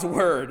God's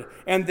word,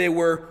 and they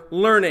were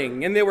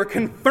learning, and they were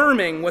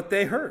confirming what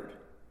they heard.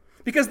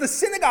 Because the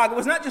synagogue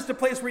was not just a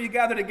place where you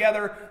gather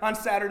together on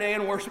Saturday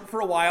and worship for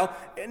a while.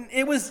 And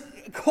it was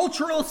a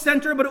cultural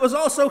center, but it was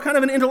also kind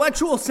of an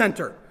intellectual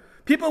center.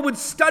 People would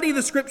study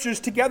the scriptures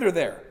together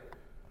there.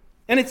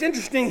 And it's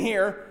interesting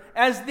here,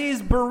 as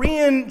these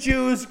Berean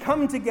Jews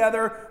come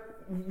together,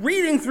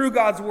 reading through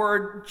God's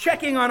word,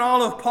 checking on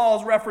all of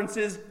Paul's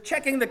references,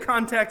 checking the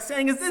context,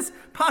 saying, is this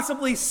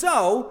possibly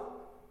so?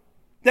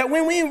 That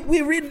when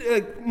we read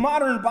a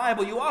modern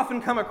Bible, you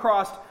often come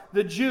across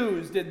the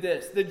Jews did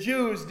this, the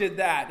Jews did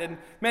that, and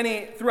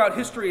many throughout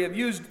history have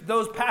used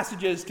those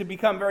passages to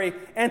become very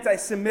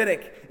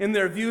anti-Semitic in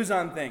their views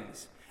on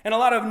things. And a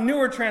lot of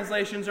newer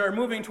translations are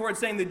moving towards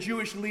saying the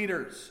Jewish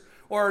leaders,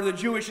 or the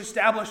Jewish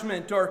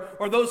establishment,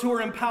 or those who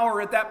were in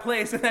power at that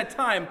place at that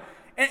time.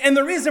 And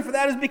the reason for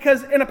that is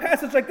because in a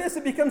passage like this,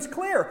 it becomes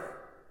clear.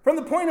 From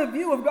the point of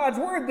view of God's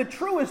word, the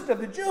truest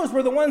of the Jews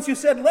were the ones who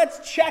said,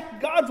 let's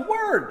check God's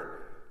word.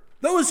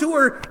 Those who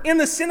were in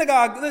the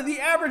synagogue, the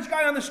average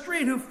guy on the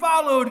street who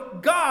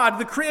followed God,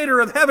 the creator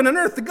of heaven and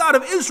earth, the God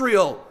of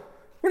Israel.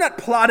 We're not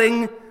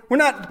plotting. We're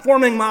not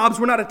forming mobs.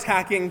 We're not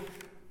attacking.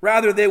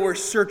 Rather, they were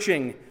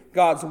searching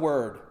God's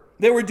word.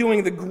 They were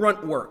doing the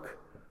grunt work.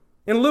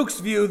 In Luke's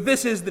view,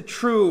 this is the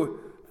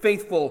true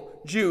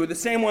faithful Jew, the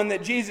same one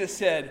that Jesus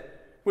said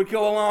would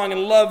go along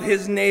and love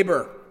his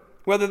neighbor,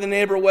 whether the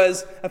neighbor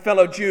was a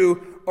fellow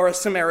Jew or a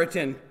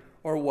Samaritan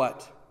or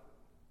what.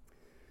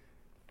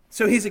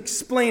 So he's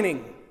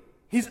explaining,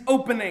 he's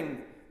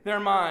opening their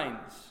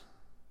minds,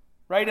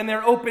 right? And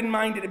they're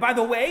open-minded. By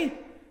the way,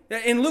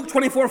 in Luke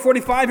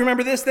 24:45,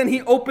 remember this? Then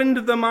he opened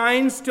the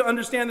minds to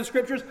understand the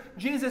scriptures.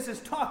 Jesus is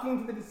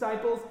talking to the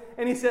disciples,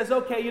 and he says,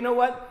 okay, you know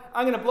what?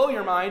 I'm going to blow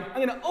your mind.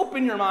 I'm going to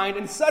open your mind.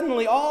 And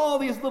suddenly all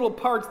these little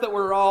parts that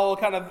were all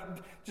kind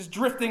of just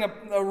drifting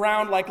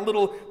around like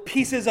little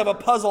pieces of a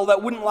puzzle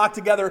that wouldn't lock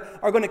together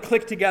are going to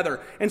click together.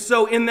 And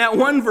so in that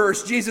one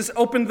verse, Jesus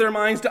opened their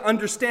minds to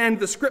understand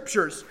the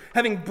scriptures,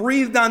 having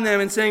breathed on them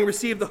and saying,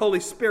 receive the Holy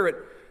Spirit.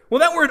 Well,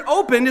 that word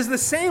opened is the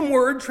same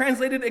word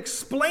translated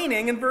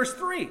explaining in verse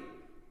 3.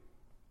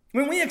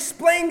 When we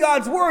explain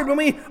God's word, when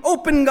we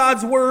open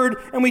God's word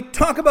and we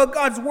talk about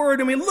God's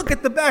word and we look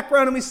at the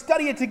background and we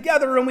study it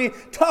together and we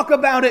talk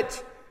about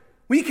it,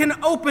 we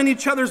can open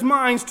each other's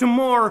minds to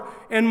more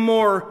and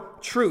more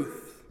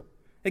truth.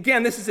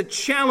 Again, this is a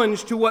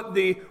challenge to what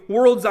the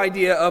world's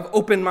idea of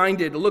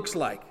open-minded looks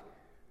like.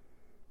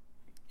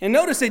 And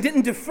notice they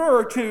didn't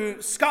defer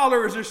to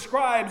scholars or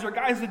scribes or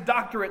guys with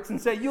doctorates and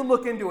say, you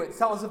look into it,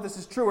 tell us if this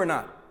is true or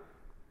not.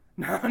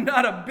 No,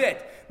 not a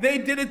bit. They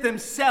did it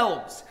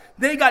themselves.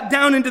 They got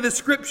down into the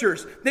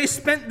scriptures. They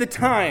spent the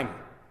time.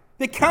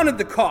 They counted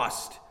the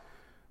cost.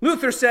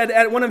 Luther said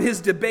at one of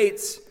his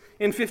debates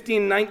in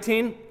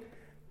 1519,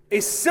 a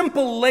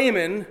simple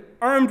layman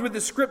armed with the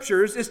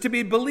scriptures is to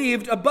be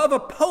believed above a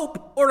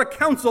pope or a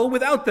council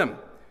without them.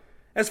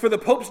 As for the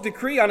Pope's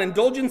decree on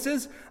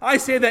indulgences, I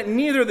say that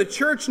neither the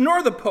church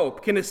nor the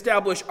Pope can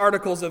establish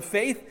articles of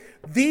faith.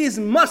 These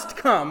must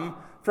come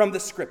from the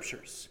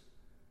scriptures.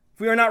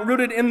 If we are not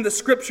rooted in the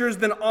scriptures,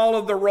 then all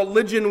of the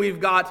religion we've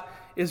got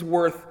is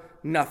worth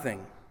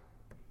nothing.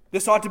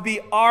 This ought to be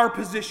our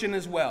position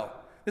as well.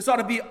 This ought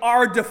to be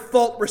our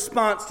default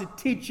response to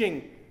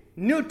teaching,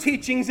 new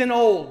teachings and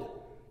old,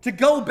 to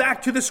go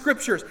back to the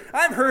scriptures.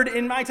 I've heard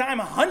in my time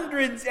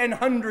hundreds and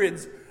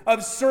hundreds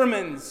of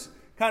sermons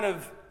kind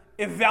of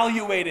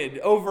evaluated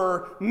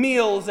over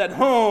meals at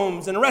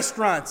homes and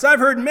restaurants. I've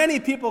heard many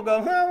people go,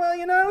 oh, well,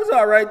 it was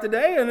all right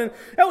today. And then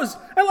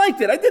I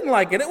liked it. I didn't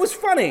like it. It was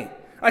funny.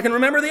 I can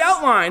remember the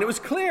outline. It was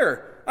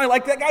clear. I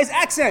liked that guy's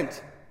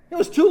accent. It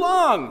was too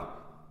long.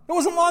 It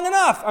wasn't long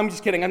enough. I'm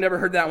just kidding. I've never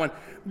heard that one.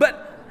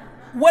 But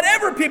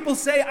whatever people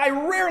say, I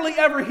rarely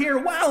ever hear,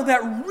 wow,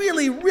 that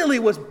really, really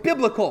was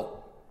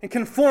biblical and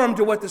conformed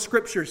to what the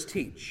scriptures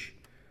teach.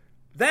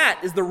 That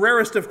is the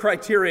rarest of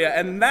criteria,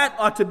 and that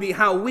ought to be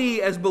how we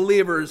as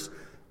believers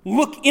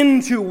look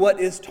into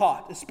what is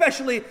taught,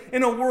 especially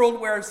in a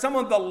world where some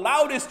of the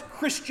loudest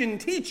Christian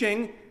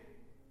teaching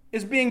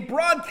is being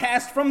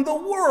broadcast from the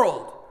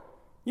world.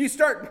 You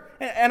start,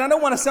 and I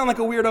don't want to sound like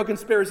a weirdo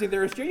conspiracy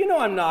theorist here,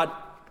 I'm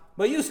not,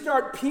 but you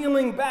start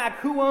peeling back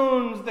who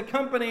owns the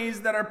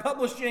companies that are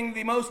publishing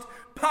the most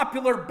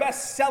popular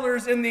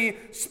bestsellers in the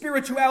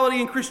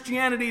spirituality and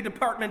Christianity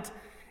department,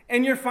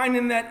 and you're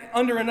finding that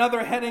under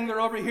another heading, they're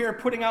over here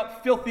putting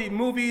out filthy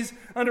movies.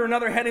 Under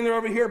another heading, they're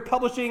over here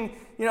publishing,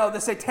 the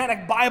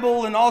Satanic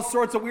Bible and all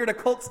sorts of weird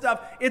occult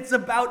stuff. It's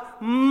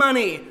about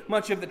money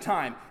much of the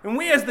time. And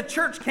we as the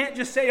church can't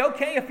just say,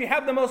 okay, if you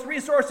have the most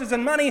resources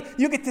and money,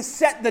 you get to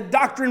set the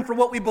doctrine for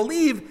what we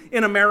believe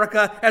in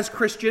America as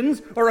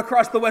Christians or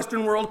across the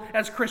Western world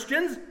as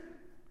Christians.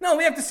 No,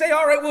 we have to say,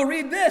 all right, we'll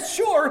read this,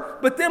 sure,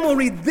 but then we'll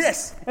read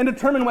this and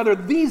determine whether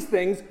these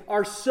things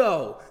are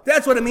so.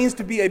 That's what it means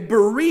to be a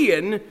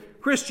Berean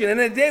Christian.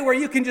 And in a day where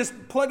you can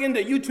just plug into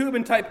YouTube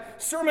and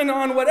type sermon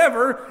on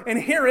whatever and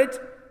hear it,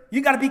 you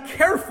got to be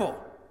careful.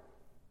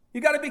 You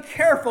got to be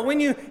careful.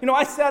 When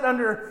I sat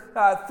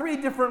under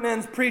 3 different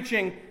men's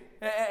preaching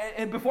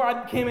before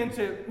I came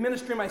into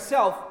ministry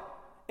myself,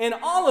 and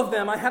all of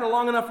them I had a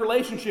long enough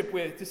relationship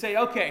with to say,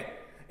 okay,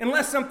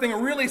 unless something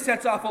really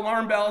sets off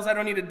alarm bells, I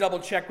don't need to double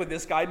check with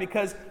this guy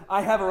because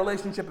I have a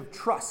relationship of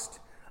trust.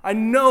 I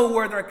know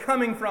where they're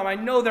coming from. I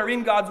know they're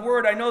in God's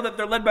word. I know that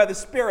they're led by the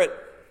Spirit.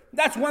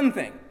 That's one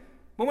thing.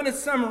 But when it's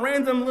some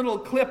random little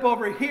clip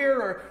over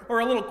here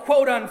or a little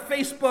quote on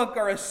Facebook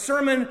or a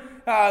sermon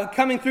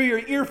coming through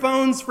your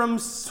earphones from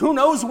who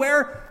knows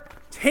where,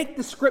 take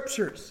the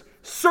scriptures,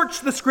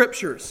 search the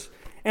scriptures,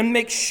 and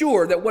make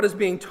sure that what is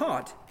being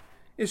taught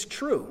is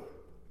true.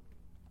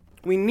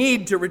 We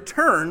need to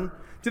return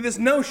to this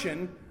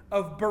notion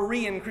of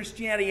Berean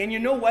Christianity. And you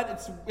know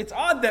what? It's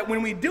odd that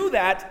when we do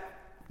that,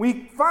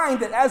 we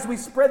find that as we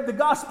spread the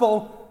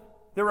gospel,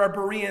 there are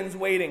Bereans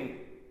waiting.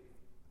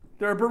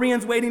 There are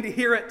Bereans waiting to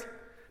hear it,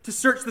 to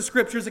search the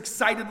scriptures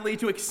excitedly,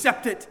 to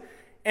accept it,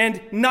 and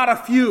not a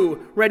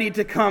few ready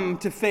to come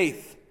to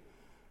faith.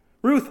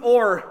 Ruth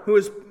Orr, who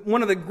is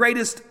one of the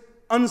greatest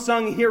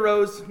unsung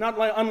heroes, not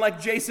unlike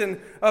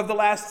Jason, of the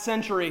last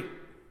century,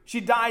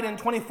 she died in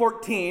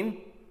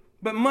 2014.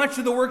 But much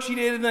of the work she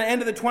did in the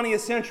end of the 20th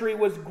century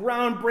was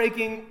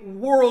groundbreaking,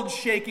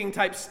 world-shaking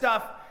type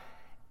stuff.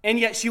 And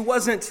yet she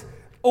wasn't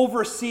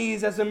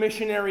overseas as a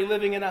missionary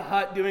living in a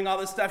hut doing all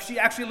this stuff. She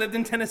actually lived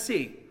in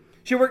Tennessee.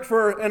 She worked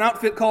for an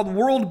outfit called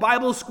World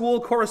Bible School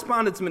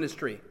Correspondence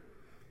Ministry.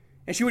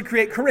 And she would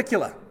create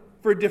curricula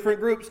for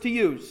different groups to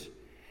use.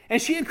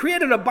 And she had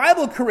created a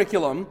Bible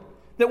curriculum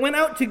that went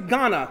out to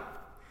Ghana.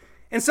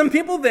 And some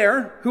people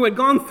there who had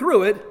gone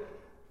through it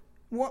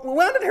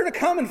wanted her to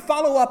come and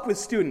follow up with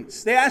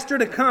students. They asked her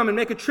to come and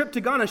make a trip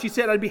to Ghana. She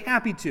said, I'd be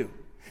happy to.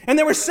 And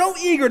they were so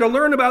eager to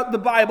learn about the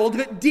Bible, to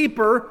get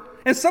deeper,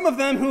 and some of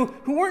them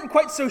who weren't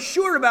quite so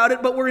sure about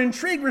it but were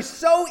intrigued were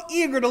so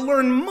eager to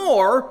learn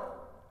more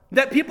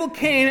that people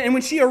came, and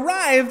when she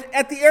arrived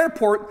at the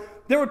airport,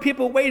 there were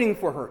people waiting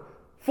for her.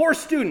 4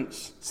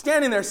 students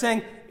standing there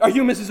saying, are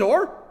you Mrs.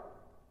 Orr?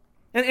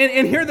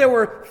 And here there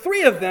were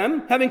 3 of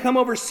them, having come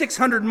over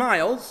 600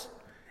 miles,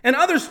 and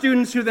other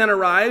students who then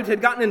arrived had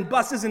gotten in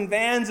buses and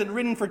vans and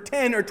ridden for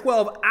 10 or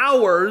 12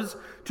 hours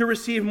to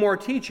receive more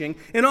teaching.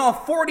 In all,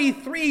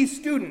 43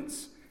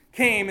 students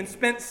came and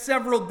spent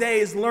several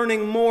days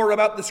learning more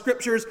about the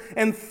scriptures,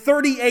 and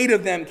 38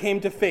 of them came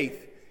to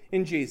faith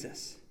in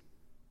Jesus.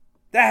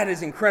 That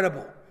is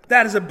incredible.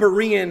 That is a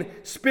Berean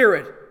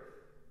spirit.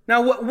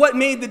 Now, what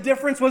made the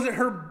difference? Was it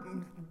her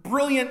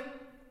brilliant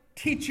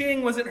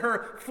teaching? Was it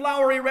her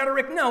flowery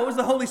rhetoric? No, it was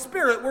the Holy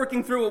Spirit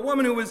working through a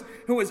woman who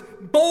was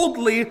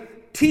boldly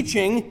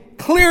teaching,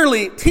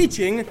 clearly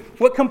teaching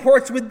what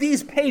comports with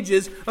these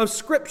pages of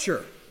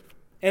Scripture.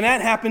 And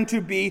that happened to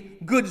be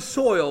good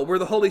soil, where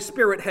the Holy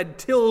Spirit had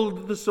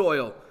tilled the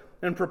soil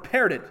and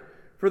prepared it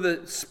for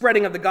the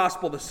spreading of the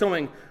gospel, the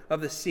sowing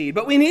of the seed.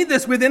 But we need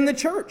this within the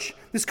church,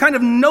 this kind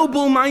of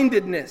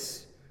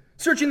noble-mindedness,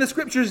 searching the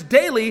Scriptures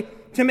daily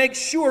to make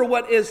sure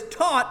what is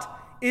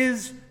taught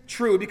is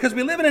true. Because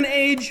we live in an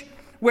age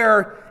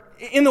where,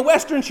 in the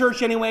Western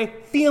church anyway,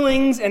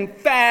 feelings and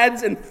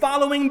fads and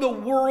following the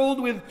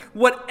world with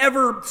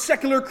whatever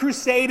secular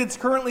crusade it's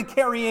currently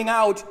carrying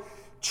out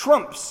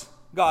trumps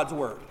God's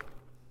word.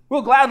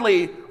 We'll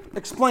gladly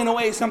explain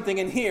away something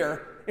in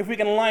here if we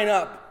can line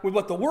up with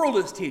what the world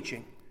is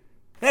teaching.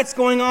 That's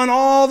going on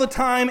all the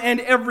time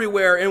and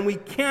everywhere, and we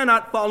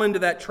cannot fall into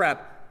that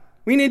trap.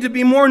 We need to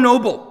be more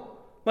noble,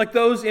 like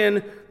those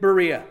in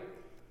Berea.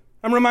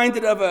 I'm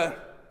reminded of a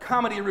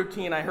comedy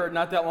routine I heard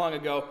not that long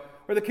ago,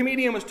 where the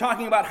comedian was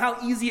talking about how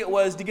easy it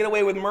was to get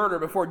away with murder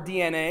before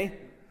DNA.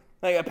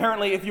 Like,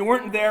 apparently, if you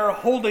weren't there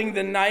holding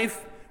the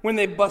knife when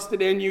they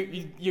busted in,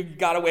 you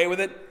got away with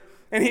it.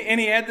 And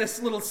he had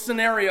this little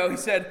scenario. He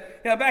said,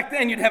 yeah, back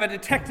then you'd have a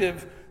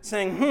detective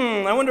saying,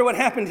 I wonder what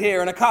happened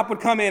here. And a cop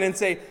would come in and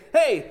say,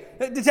 hey,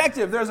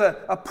 detective, there's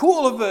a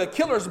pool of the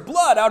killer's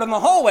blood out in the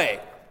hallway.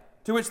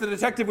 To which the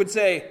detective would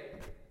say,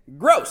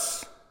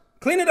 gross,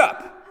 clean it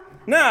up.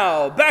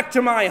 Now, back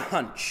to my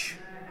hunch.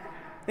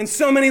 In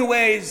so many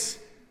ways,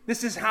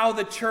 this is how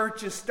the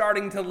church is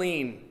starting to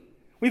lean.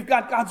 We've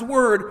got God's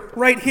word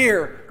right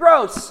here.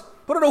 Gross,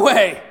 put it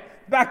away.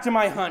 Back to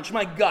my hunch,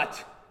 my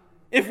gut.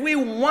 If we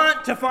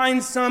want to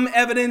find some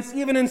evidence,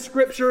 even in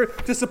Scripture,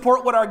 to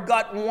support what our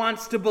gut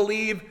wants to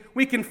believe,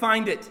 we can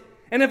find it.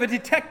 And if a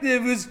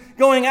detective who's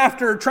going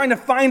after, trying to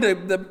find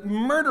the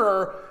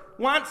murderer,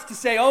 wants to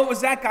say, oh, it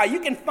was that guy, you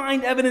can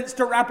find evidence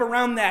to wrap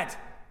around that.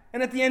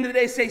 And at the end of the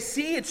day say,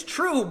 see, it's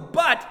true,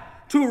 but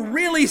to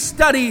really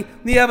study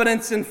the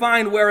evidence and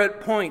find where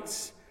it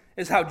points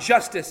is how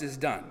justice is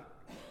done.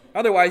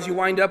 Otherwise, you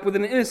wind up with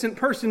an innocent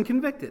person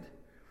convicted.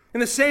 In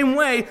the same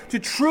way, to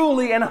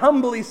truly and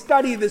humbly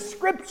study the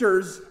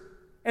Scriptures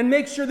and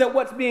make sure that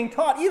what's being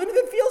taught, even if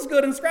it feels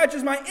good and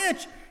scratches my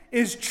itch,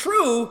 is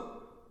true,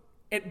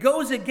 it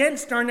goes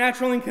against our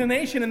natural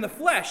inclination in the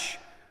flesh.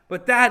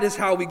 But that is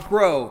how we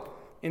grow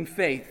in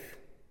faith.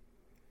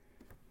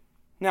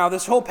 Now,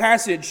 this whole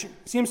passage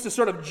seems to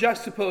sort of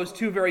juxtapose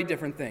two very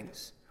different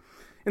things.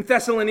 In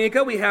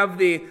Thessalonica, we have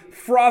the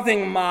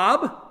frothing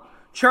mob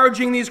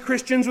charging these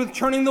Christians with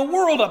turning the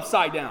world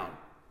upside down.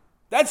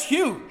 That's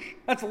huge.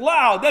 That's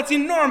loud. That's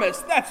enormous.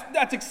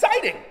 That's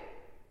exciting.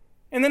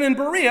 And then in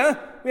Berea,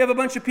 we have a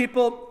bunch of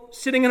people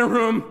sitting in a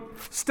room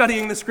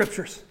studying the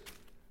Scriptures.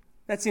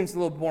 That seems a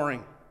little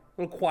boring,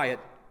 a little quiet.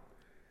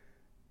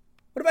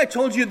 What if I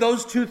told you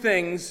those two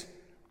things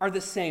are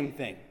the same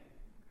thing?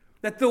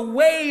 That the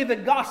way the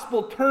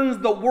gospel turns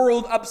the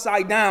world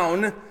upside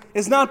down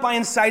is not by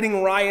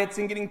inciting riots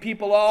and getting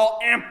people all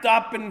amped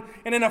up and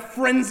in a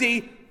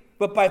frenzy,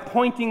 but by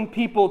pointing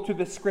people to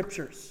the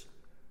Scriptures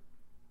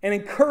and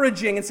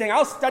encouraging and saying,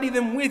 I'll study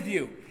them with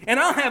you, and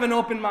I'll have an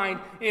open mind.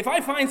 If I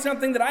find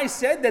something that I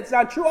said that's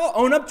not true, I'll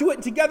own up to it,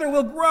 and together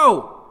we'll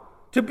grow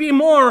to be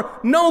more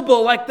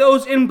noble like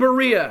those in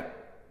Berea,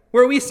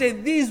 where we say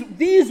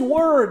these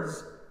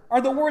words are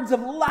the words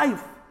of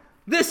life.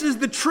 This is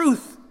the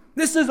truth.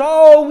 This is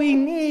all we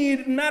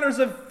need in matters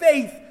of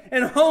faith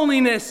and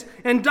holiness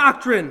and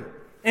doctrine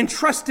and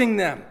trusting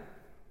them.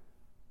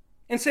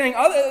 And saying,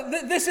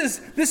 this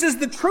is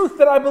the truth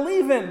that I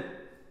believe in.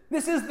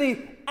 This is the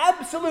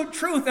absolute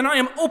truth, and I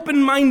am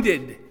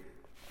open-minded.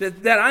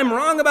 That I'm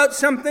wrong about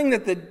something,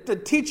 that the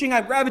teaching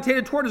I've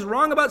gravitated toward is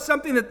wrong about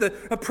something, that the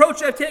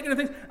approach I've taken to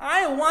things.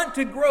 I want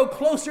to grow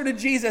closer to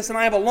Jesus, and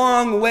I have a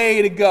long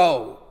way to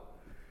go.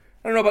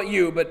 I don't know about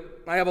you,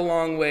 but I have a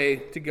long way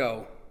to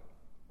go.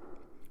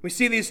 We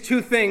see these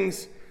two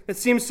things that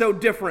seem so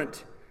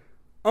different,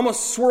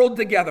 almost swirled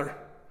together.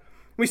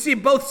 We see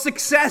both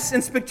success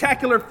and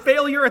spectacular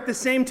failure at the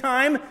same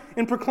time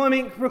in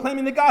proclaiming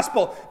the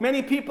gospel.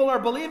 Many people are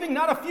believing,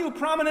 not a few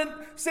prominent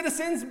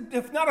citizens,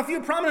 if not a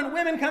few prominent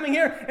women coming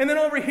here, and then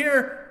over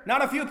here,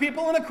 not a few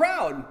people in a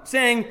crowd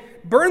saying,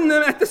 burn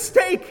them at the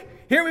stake.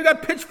 Here we've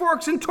got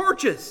pitchforks and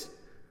torches.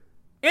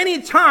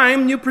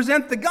 Anytime you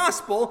present the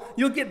gospel,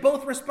 you'll get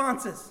both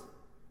responses.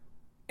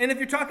 And if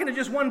you're talking to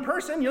just one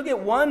person, you'll get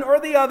one or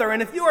the other.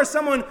 And if you are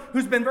someone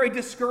who's been very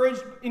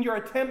discouraged in your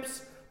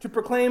attempts to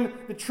proclaim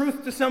the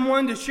truth to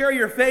someone, to share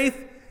your faith,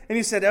 and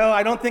you said,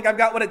 I don't think I've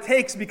got what it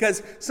takes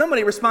because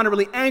somebody responded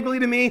really angrily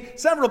to me.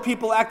 Several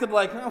people acted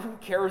like, who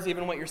cares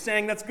even what you're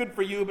saying? That's good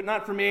for you, but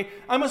not for me.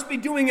 I must be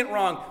doing it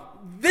wrong.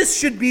 This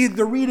should be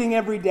the reading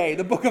every day,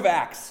 the book of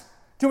Acts,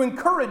 to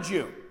encourage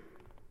you.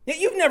 Yet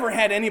you've never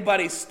had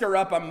anybody stir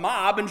up a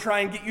mob and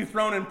try and get you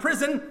thrown in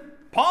prison.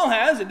 Paul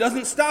has. It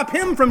doesn't stop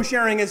him from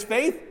sharing his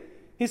faith.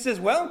 He says,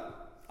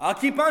 I'll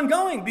keep on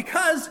going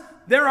because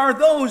there are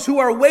those who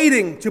are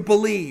waiting to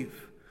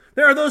believe.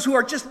 There are those who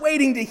are just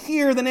waiting to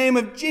hear the name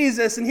of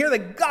Jesus and hear the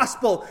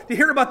gospel, to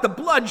hear about the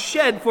blood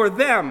shed for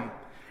them.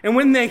 And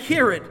when they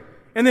hear it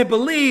and they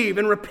believe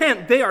and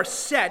repent, they are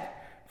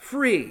set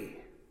free.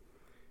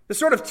 The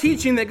sort of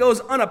teaching that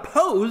goes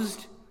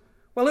unopposed,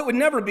 well, it would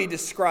never be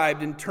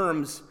described in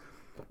terms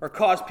or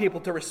cause people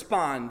to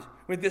respond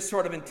with this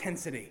sort of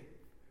intensity.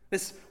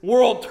 This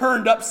world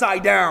turned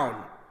upside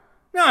down.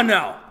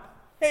 No.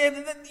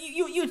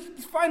 You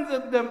find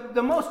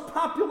the most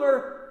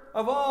popular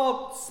of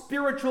all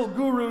spiritual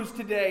gurus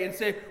today and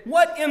say,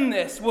 what in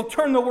this will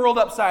turn the world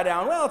upside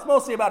down? Well, it's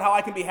mostly about how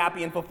I can be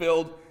happy and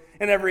fulfilled,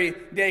 and every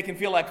day can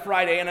feel like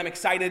Friday, and I'm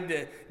excited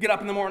to get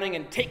up in the morning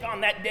and take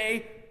on that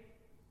day.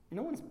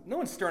 No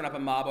one's stirring up a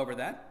mob over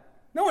that.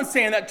 No one's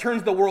saying that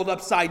turns the world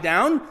upside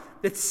down.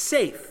 It's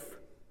safe.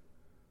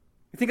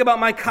 You think about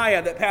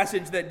Micaiah, that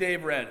passage that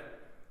Dave read.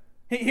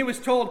 He was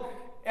told,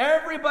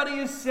 everybody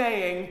is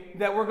saying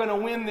that we're going to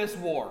win this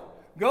war.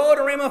 Go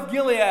to Ramoth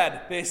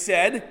Gilead, they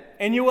said,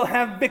 and you will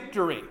have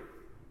victory.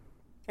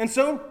 And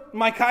so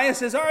Micaiah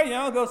says, all right,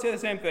 I'll go say the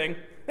same thing.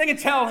 They can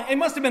tell, it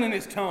must have been in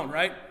his tone,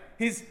 right?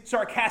 He's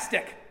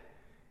sarcastic.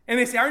 And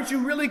they say, aren't you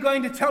really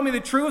going to tell me the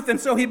truth? And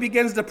so he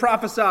begins to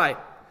prophesy.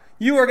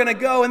 You are going to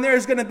go, and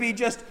there's going to be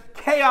just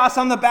chaos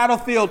on the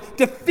battlefield,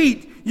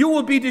 defeat. You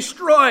will be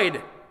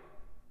destroyed.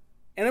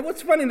 And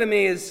what's funny to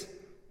me is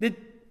that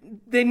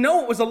they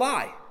know it was a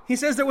lie. He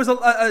says there was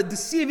a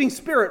deceiving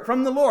spirit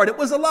from the Lord. It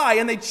was a lie,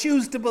 and they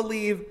choose to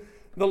believe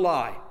the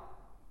lie.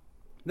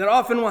 That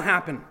often will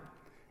happen.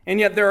 And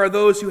yet there are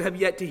those who have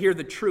yet to hear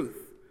the truth.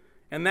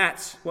 And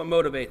that's what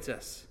motivates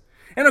us.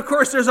 And of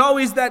course, there's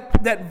always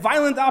that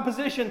violent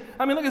opposition.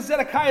 I mean, look at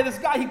Zedekiah, this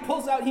guy,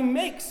 he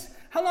makes,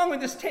 how long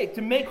would this take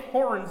to make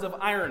horns of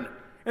iron?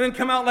 And then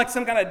come out like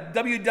some kind of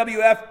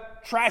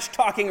WWF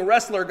trash-talking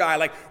wrestler guy,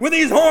 like, with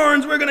these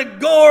horns, we're going to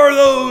gore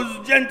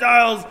those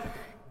Gentiles.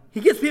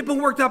 He gets people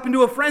worked up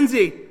into a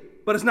frenzy,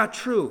 but it's not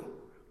true.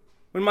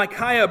 When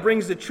Micaiah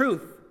brings the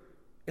truth,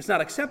 it's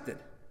not accepted.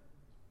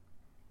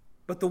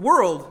 But the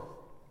world,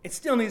 it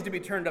still needs to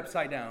be turned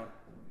upside down.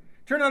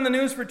 Turn on the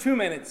news for 2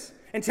 minutes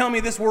and tell me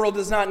this world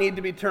does not need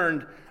to be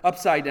turned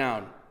upside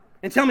down.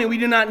 And tell me we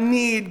do not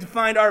need to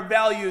find our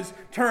values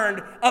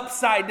turned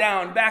upside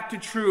down, back to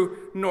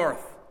true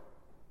north.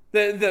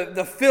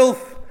 The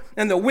filth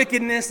and the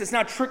wickedness that's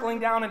now trickling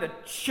down into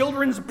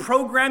children's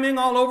programming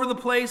all over the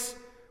place.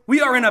 We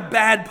are in a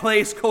bad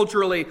place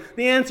culturally.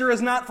 The answer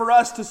is not for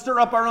us to stir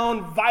up our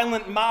own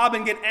violent mob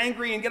and get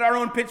angry and get our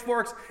own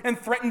pitchforks and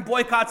threaten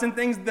boycotts and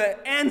things.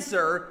 The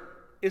answer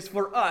is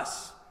for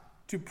us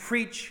to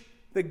preach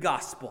the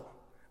gospel,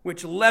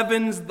 which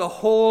leavens the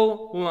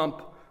whole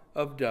lump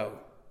of dough.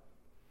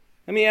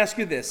 Let me ask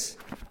you this.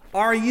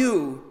 Are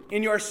you,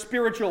 in your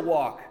spiritual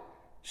walk,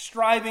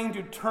 striving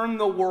to turn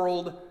the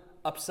world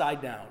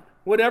upside down?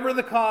 Whatever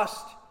the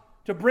cost,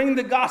 to bring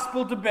the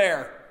gospel to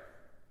bear,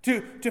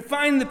 to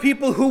find the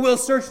people who will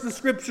search the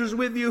scriptures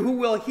with you, who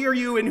will hear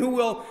you, and who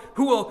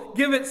will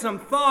give it some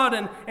thought,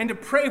 and to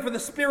pray for the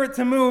Spirit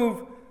to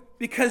move,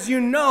 because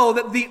you know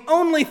that the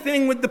only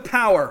thing with the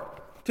power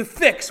to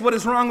fix what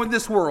is wrong with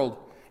this world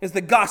is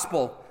the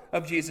gospel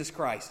of Jesus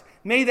Christ.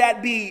 May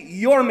that be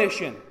your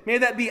mission. May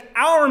that be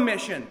our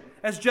mission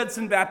as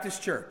Judson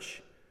Baptist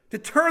Church, to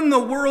turn the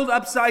world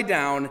upside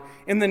down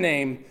in the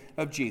name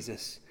of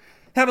Jesus.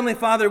 Heavenly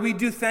Father, we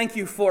do thank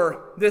you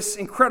for this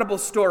incredible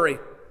story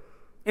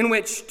in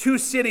which two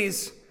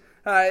cities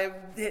have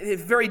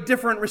very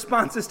different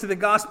responses to the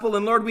gospel.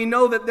 And Lord, we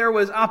know that there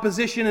was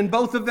opposition in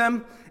both of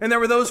them, and there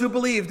were those who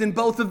believed in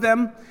both of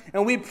them.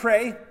 And we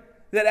pray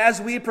that as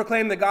we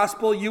proclaim the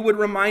gospel, you would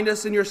remind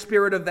us in your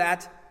Spirit of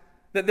that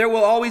there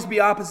will always be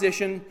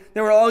opposition.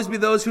 There will always be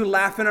those who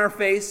laugh in our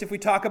face if we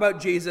talk about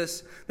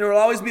Jesus. There will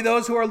always be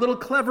those who are a little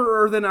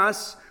cleverer than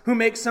us, who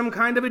make some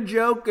kind of a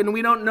joke and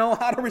we don't know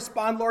how to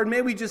respond. Lord,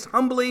 may we just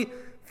humbly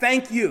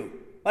thank you,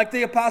 like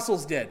the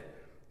apostles did,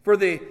 for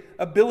the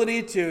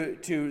ability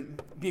to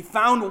be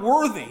found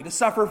worthy to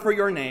suffer for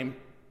your name.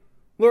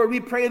 Lord, we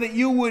pray that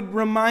you would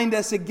remind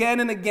us again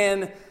and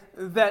again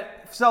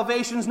that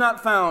salvation's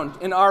not found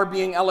in our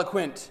being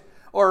eloquent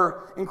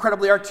or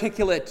incredibly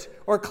articulate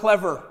or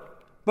clever,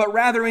 but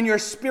rather in your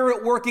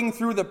Spirit working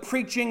through the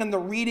preaching and the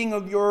reading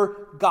of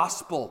your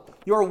gospel,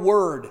 your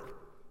word.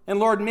 And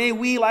Lord, may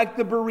we, like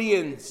the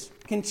Bereans,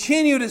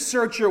 continue to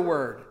search your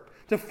word,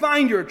 to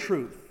find your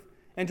truth,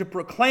 and to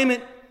proclaim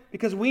it,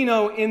 because we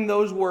know in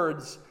those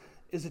words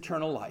is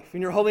eternal life.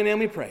 In your holy name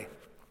we pray.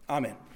 Amen.